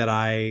play that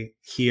I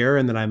hear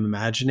and that I'm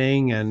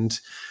imagining. And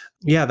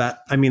yeah,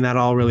 that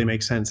all really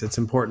makes sense. It's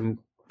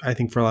important, I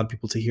think, for a lot of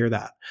people to hear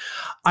that.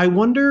 I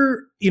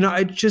wonder,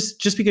 I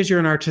just because you're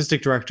an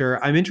artistic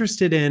director, I'm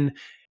interested in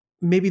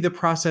maybe the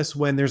process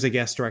when there's a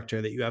guest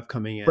director that you have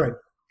coming in. Right.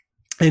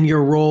 And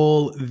your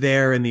role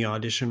there in the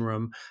audition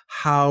room.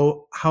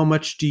 How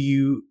much do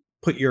you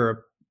put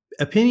your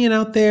opinion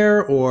out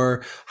there,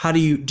 or how do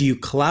you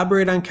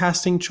collaborate on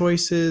casting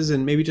choices?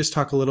 And maybe just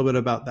talk a little bit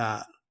about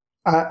that.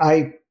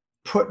 I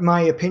put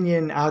my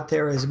opinion out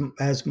there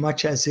as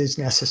much as is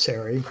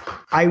necessary.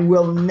 I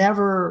will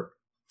never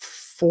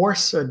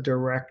force a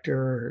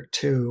director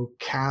to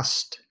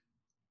cast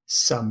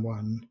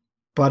someone,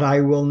 but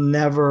I will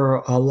never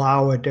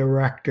allow a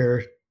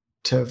director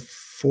to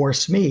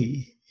force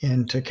me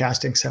into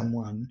casting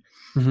someone.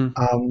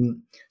 Mm-hmm.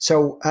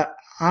 So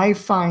I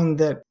find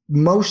that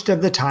most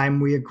of the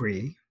time we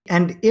agree.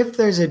 And if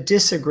there's a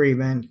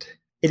disagreement,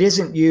 it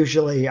isn't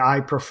usually I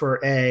prefer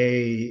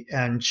A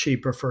and she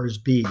prefers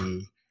B.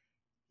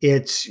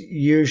 It's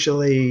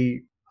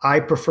usually I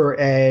prefer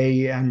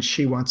A and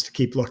she wants to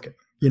keep looking,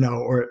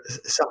 or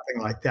something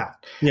like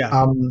that.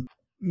 Yeah.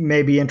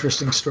 Maybe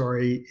interesting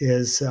story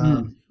is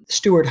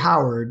Stuart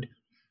Howard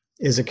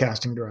is a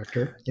casting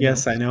director.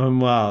 Yes, I know him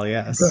well.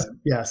 Yes. Good.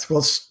 Yes.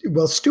 Well,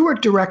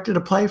 Stuart directed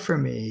a play for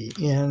me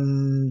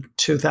in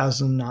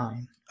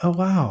 2009. Oh,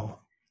 wow.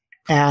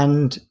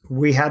 And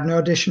we had an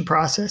audition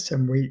process,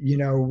 and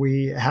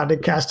we had a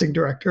casting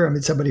director. I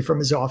mean, somebody from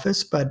his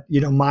office, but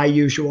my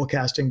usual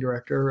casting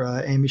director,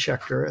 Amy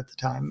Schechter at the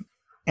time.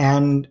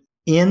 And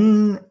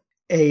in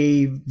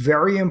a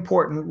very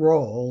important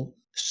role,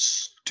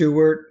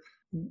 Stuart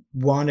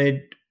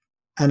wanted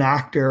an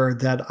actor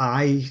that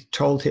I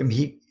told him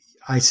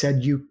I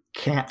said, you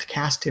can't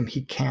cast him.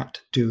 He can't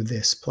do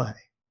this play.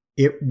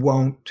 It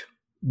won't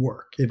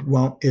work.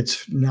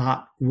 It's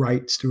not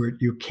right, Stuart.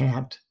 You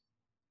can't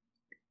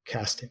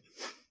cast him.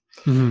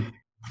 Mm-hmm.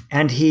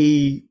 And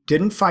he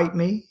didn't fight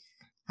me,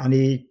 and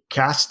he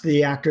cast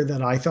the actor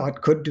that I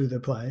thought could do the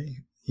play,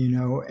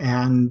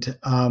 and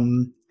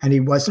he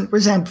wasn't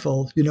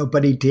resentful,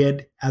 but he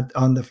did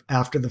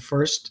after the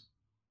first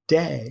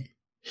day,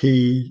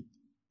 he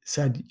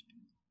said,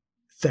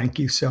 "Thank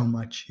you so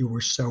much. You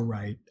were so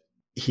right.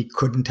 He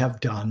couldn't have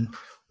done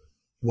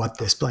what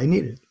this play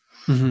needed."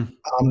 Mm-hmm.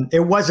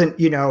 It wasn't,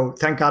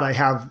 thank God I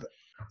have,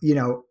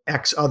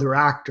 X other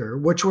actor,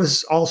 which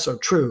was also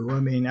true. I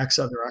mean, X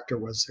other actor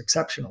was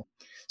exceptional.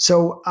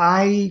 So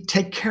I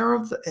take care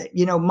of,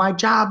 my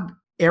job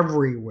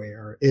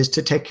everywhere is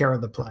to take care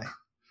of the play.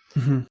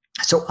 Mm-hmm.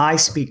 So I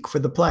speak for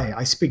the play.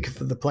 I speak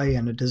for the play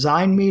in a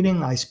design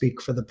meeting. I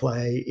speak for the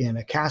play in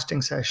a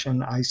casting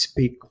session. I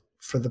speak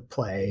for the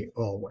play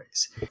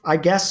always. I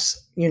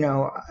guess,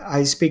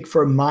 I speak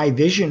for my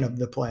vision of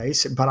the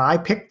place, but I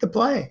pick the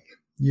play,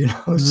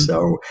 Mm-hmm.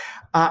 So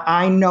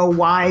I know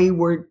why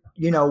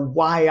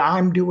why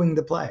I'm doing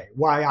the play,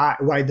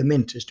 why the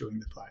Mint is doing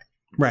the play.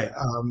 Right.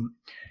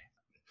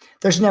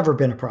 There's never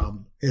been a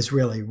problem is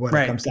really what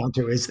Right. it comes down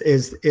to is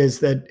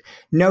that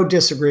no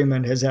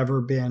disagreement has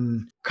ever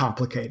been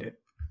complicated.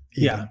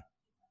 Even. Yeah.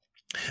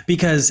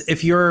 Because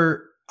if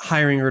you're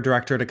hiring a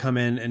director to come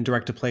in and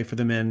direct a play for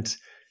the Mint,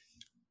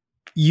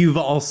 you've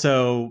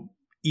also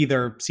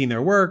either seen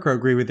their work or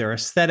agree with their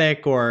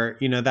aesthetic, or,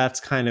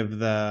 that's kind of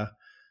the...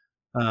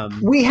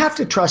 we have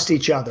to trust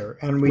each other,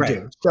 and we Right.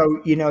 do.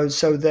 So,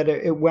 so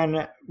that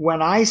when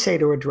I say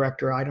to a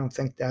director, I don't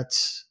think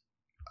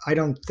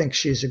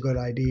she's a good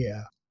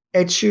idea,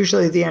 it's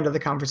usually the end of the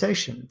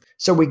conversation.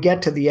 So we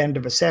get to the end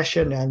of a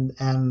session,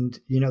 and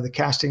the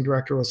casting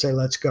director will say,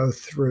 let's go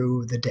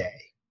through the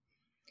day.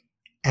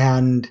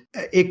 And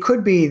it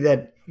could be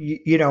that,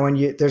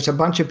 there's a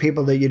bunch of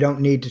people that you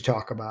don't need to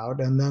talk about.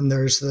 And then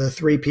there's the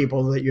 3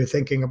 people that you're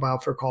thinking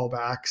about for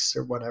callbacks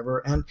or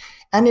whatever.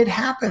 And it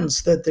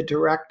happens that the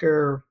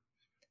director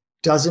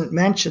doesn't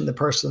mention the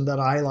person that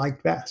I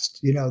liked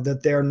best, that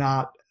they're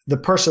not, the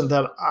person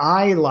that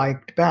I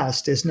liked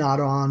best is not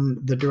on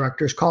the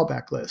director's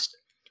callback list.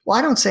 Well,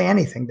 I don't say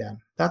anything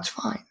then. That's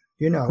fine.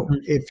 Mm-hmm.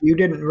 If you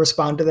didn't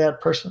respond to that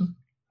person,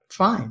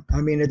 fine.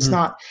 I mean, it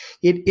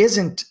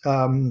isn't,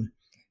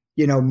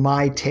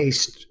 my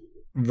taste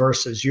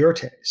versus your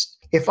taste.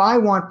 If I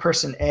want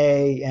person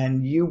A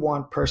and you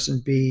want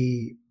person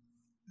B,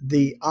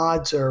 the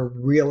odds are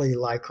really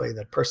likely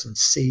that person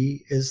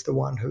C is the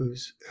one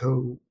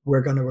who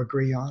we're going to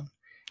agree on.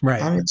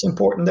 Right. And it's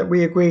important that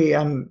we agree.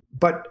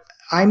 But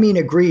I mean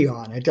agree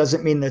on. It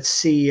doesn't mean that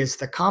C is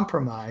the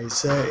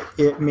compromise.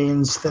 It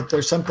means that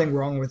there's something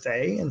wrong with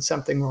A and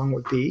something wrong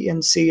with B,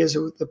 and C is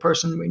the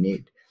person we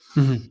need.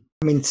 Mm-hmm.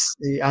 I mean,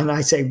 and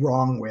I say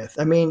wrong with.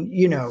 I mean,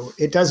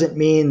 it doesn't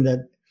mean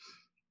that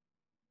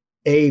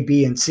A,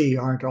 B, and C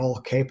aren't all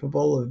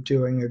capable of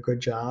doing a good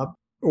job.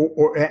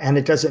 And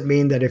it doesn't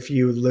mean that if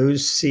you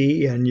lose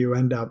C and you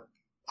end up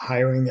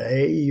hiring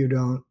A, you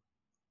don't,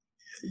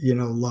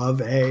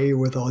 love A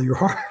with all your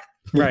heart.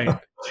 Right.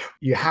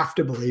 You have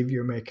to believe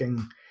you're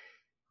making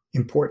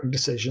important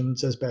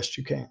decisions as best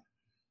you can.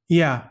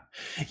 Yeah.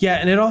 Yeah.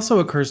 And it also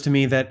occurs to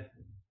me that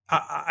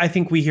I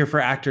think we here for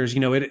actors,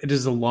 it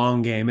is a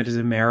long game. It is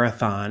a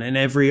marathon, and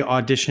every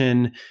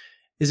audition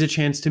is a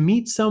chance to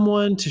meet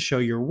someone, to show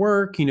your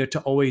work,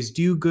 to always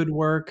do good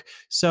work.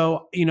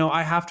 So,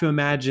 I have to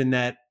imagine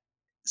that,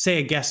 say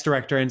a guest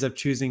director ends up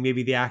choosing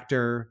maybe the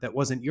actor that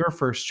wasn't your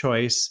first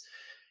choice.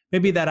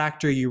 Maybe that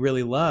actor you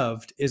really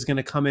loved is going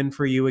to come in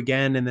for you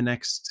again in the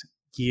next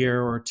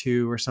year or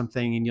two or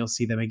something, and you'll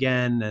see them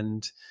again.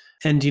 And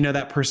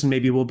that person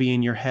maybe will be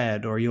in your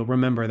head, or you'll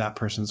remember that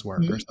person's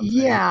work or something.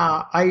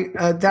 Yeah,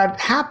 that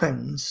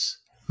happens.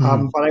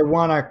 Mm-hmm. But I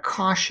want to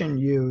caution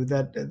you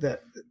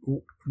that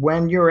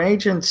when your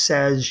agent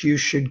says you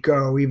should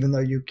go, even though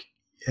you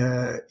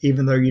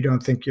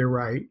don't think you're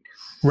right,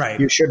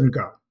 you shouldn't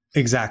go.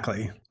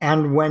 Exactly.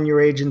 And when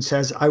your agent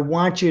says, I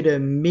want you to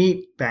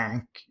meet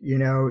Bank,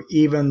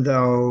 even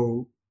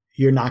though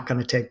you're not going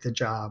to take the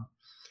job,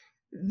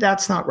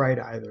 that's not right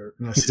either.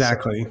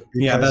 Exactly. Because,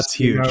 yeah, that's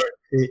huge.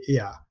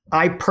 Yeah.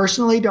 I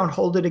personally don't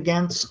hold it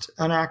against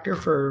an actor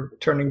for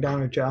turning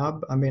down a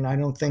job. I mean, I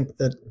don't think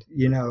that,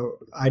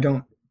 I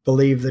don't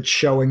believe that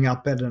showing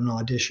up at an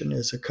audition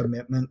is a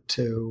commitment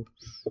to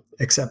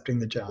accepting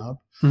the job.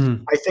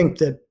 Mm-hmm. I think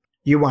that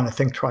you want to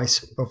think twice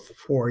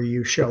before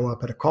you show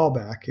up at a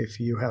callback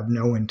if you have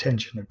no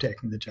intention of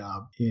taking the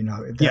job.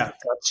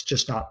 That's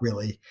just not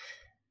really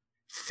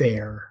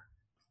fair.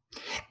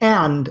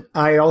 And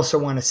I also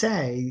want to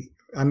say,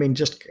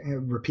 just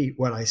repeat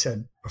what I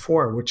said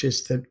before, which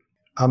is that,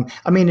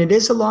 it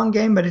is a long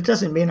game, but it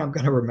doesn't mean I'm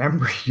going to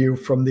remember you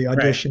from the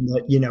audition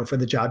that, for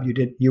the job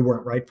you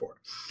weren't right for.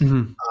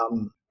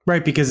 Mm-hmm.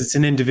 Right. Because it's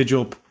an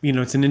individual,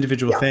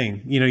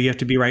 thing. You have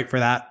to be right for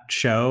that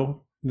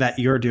show that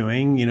you're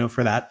doing,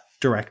 for that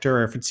director,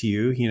 or if it's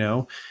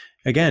you,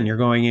 again, you're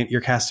going in,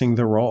 you're casting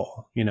the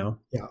role,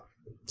 Yeah.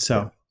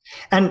 So.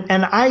 And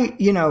I,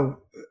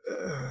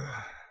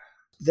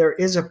 there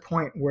is a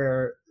point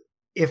where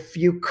if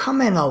you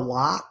come in a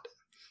lot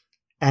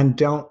and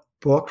don't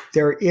book,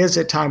 there is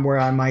a time where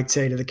I might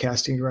say to the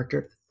casting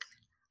director,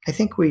 I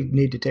think we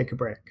need to take a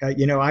break.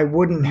 I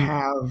wouldn't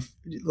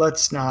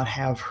let's not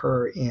have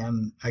her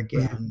in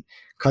again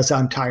because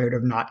I'm tired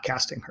of not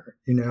casting her,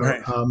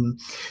 Right.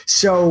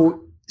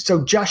 So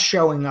just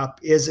showing up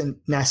isn't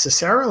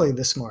necessarily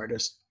the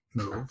smartest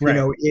move.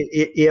 Right.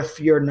 If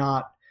you're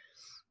not,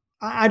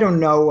 I don't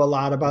know a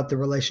lot about the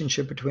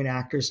relationship between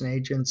actors and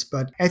agents,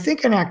 but I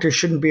think an actor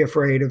shouldn't be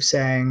afraid of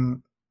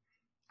saying,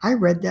 I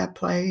read that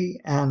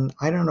play and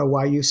I don't know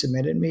why you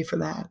submitted me for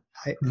that.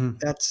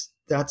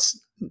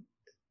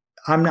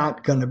 I'm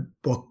not going to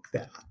book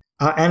that.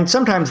 And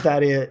sometimes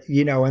that is,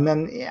 and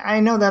then I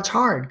know that's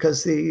hard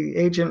because the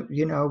agent,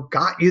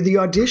 got you the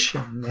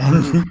audition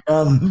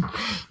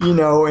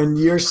and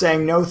you're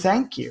saying, no,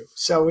 thank you.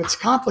 So it's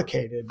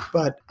complicated,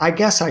 but I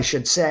guess I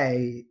should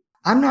say,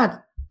 I'm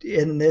not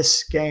in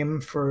this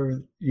game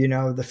for,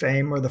 the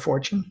fame or the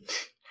fortune.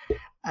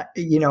 I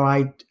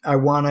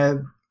want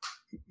to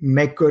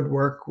make good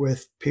work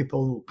with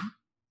people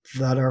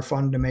that are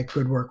fun to make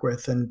good work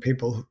with and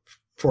people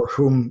for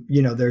whom,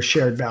 there's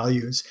shared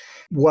values.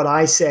 What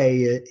I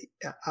say,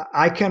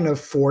 I can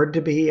afford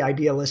to be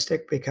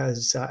idealistic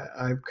because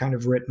I've kind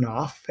of written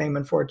off fame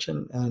and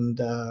fortune, and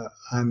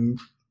I'm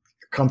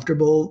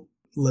comfortable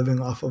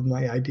living off of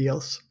my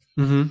ideals.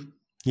 Mm-hmm.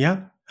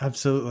 Yeah,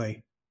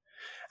 absolutely.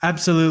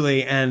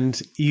 Absolutely.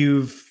 And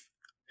you've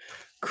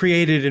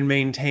created and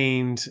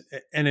maintained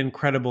an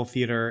incredible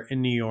theater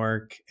in New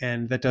York,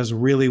 and that does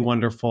really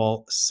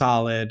wonderful,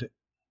 solid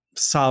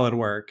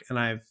work. And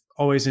I've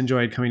always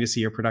enjoyed coming to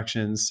see your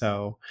productions.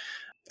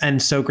 And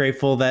so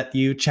grateful that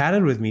you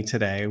chatted with me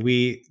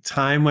today.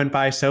 Time went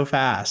by so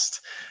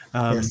fast.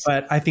 Yes.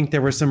 But I think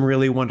there were some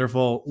really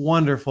wonderful,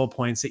 wonderful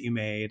points that you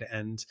made.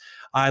 And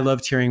I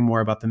loved hearing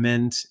more about the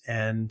Mint.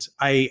 And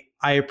I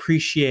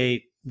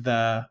appreciate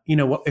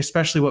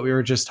especially what we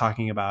were just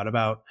talking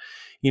about,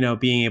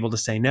 being able to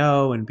say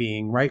no and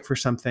being right for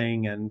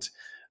something and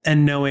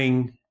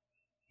knowing,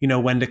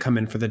 when to come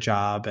in for the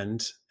job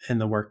and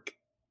the work,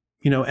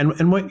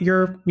 and what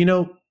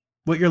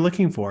what you're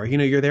looking for.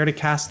 You're there to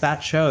cast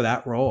that show,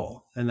 that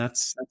role. And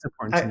that's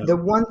important to know. The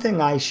one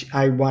thing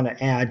I want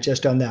to add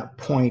just on that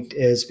point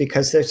is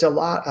because there's a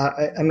lot,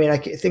 I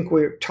think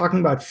we're talking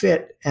about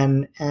fit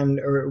and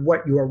or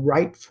what you are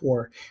right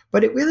for,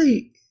 but it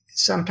really,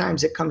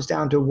 sometimes it comes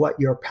down to what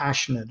you're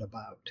passionate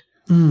about.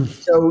 Mm.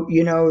 So,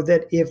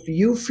 that if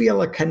you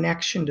feel a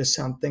connection to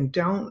something,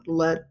 don't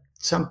let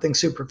something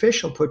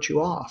superficial put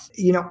you off.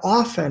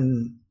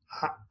 Often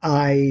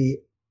I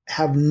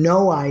have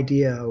no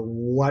idea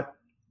what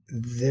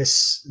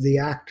the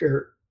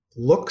actor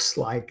looks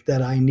like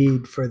that I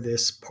need for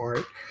this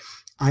part.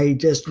 I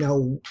just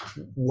know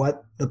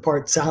what the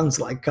part sounds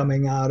like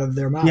coming out of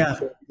their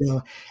mouth. Yeah.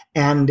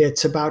 And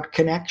it's about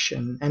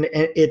connection, and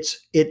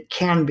it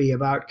can be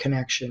about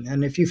connection.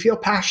 And if you feel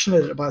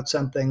passionate about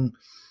something,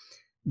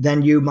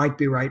 then you might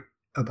be right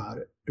about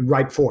it,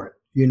 right for it.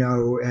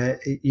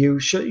 You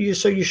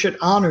should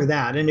honor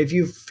that. And if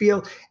you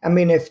feel,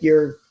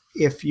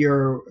 if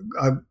you're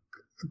a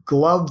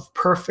glove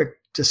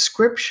perfect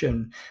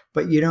description,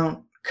 but you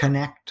don't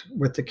connect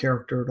with the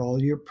character at all,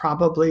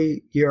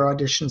 your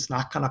audition's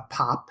not going to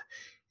pop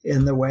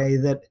in the way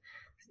that,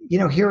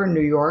 here in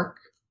New York,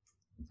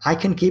 I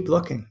can keep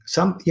looking.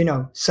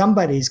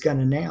 Somebody's going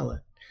to nail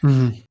it.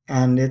 Mm-hmm.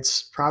 And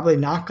it's probably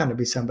not going to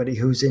be somebody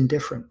who's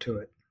indifferent to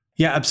it.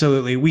 Yeah,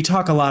 absolutely. We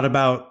talk a lot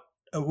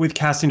with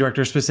casting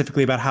directors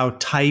specifically about how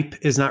type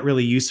is not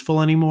really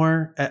useful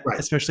anymore, right,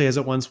 especially as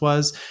it once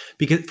was,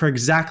 because for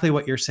exactly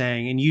what you're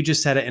saying, and you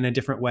just said it in a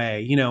different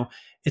way,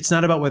 it's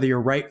not about whether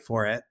you're right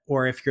for it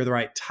or if you're the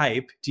right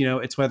type,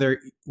 it's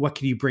what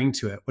can you bring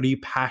to it? What are you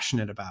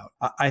passionate about?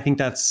 I think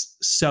that's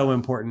so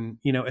important,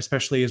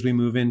 especially as we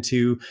move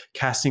into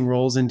casting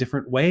roles in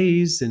different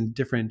ways and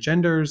different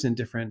genders and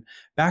different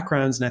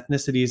backgrounds and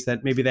ethnicities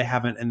that maybe they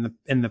haven't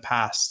in the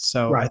past.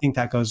 So right. I think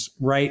that goes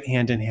right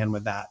hand in hand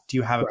with that. Do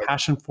you have a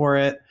passion for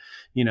it?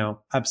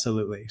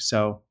 Absolutely.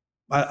 So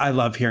I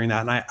love hearing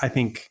that. And I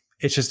think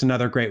it's just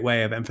another great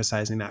way of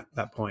emphasizing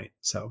that point.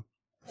 So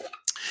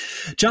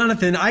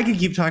Jonathan, I could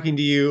keep talking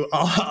to you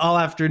all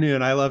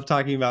afternoon. I love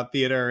talking about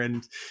theater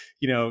and,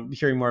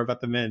 hearing more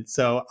about the Mint.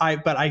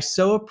 But I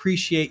so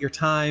appreciate your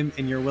time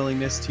and your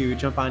willingness to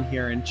jump on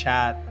here and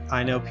chat.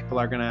 I know people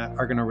are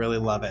gonna really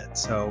love it.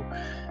 So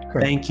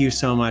great. Thank you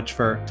so much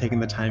for taking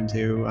the time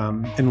to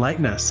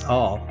enlighten us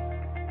all.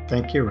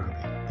 Thank you, Robbie.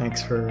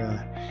 Thanks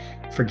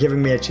for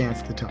giving me a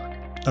chance to talk.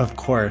 Of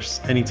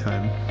course,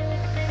 anytime.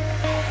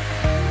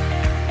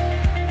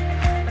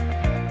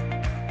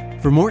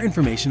 For more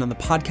information on the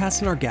podcast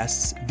and our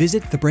guests,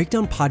 visit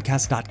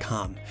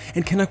thebreakdownpodcast.com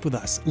and connect with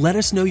us. Let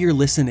us know you're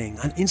listening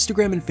on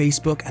Instagram and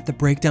Facebook at The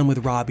Breakdown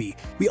with Robbie.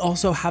 We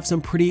also have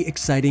some pretty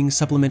exciting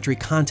supplementary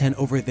content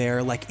over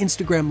there, like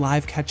Instagram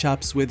live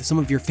catch-ups with some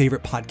of your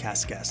favorite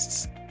podcast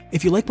guests.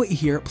 If you like what you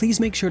hear,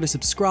 please make sure to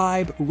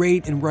subscribe,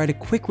 rate, and write a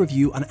quick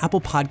review on Apple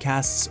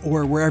Podcasts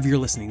or wherever you're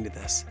listening to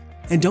this.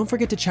 And don't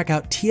forget to check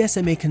out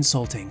TSMA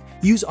Consulting.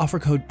 Use offer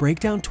code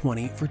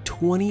BREAKDOWN20 for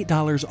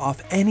 $20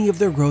 off any of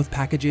their growth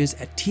packages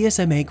at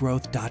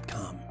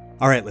tsmagrowth.com.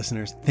 All right,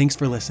 listeners, thanks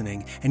for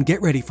listening, and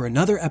get ready for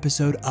another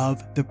episode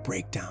of The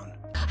Breakdown.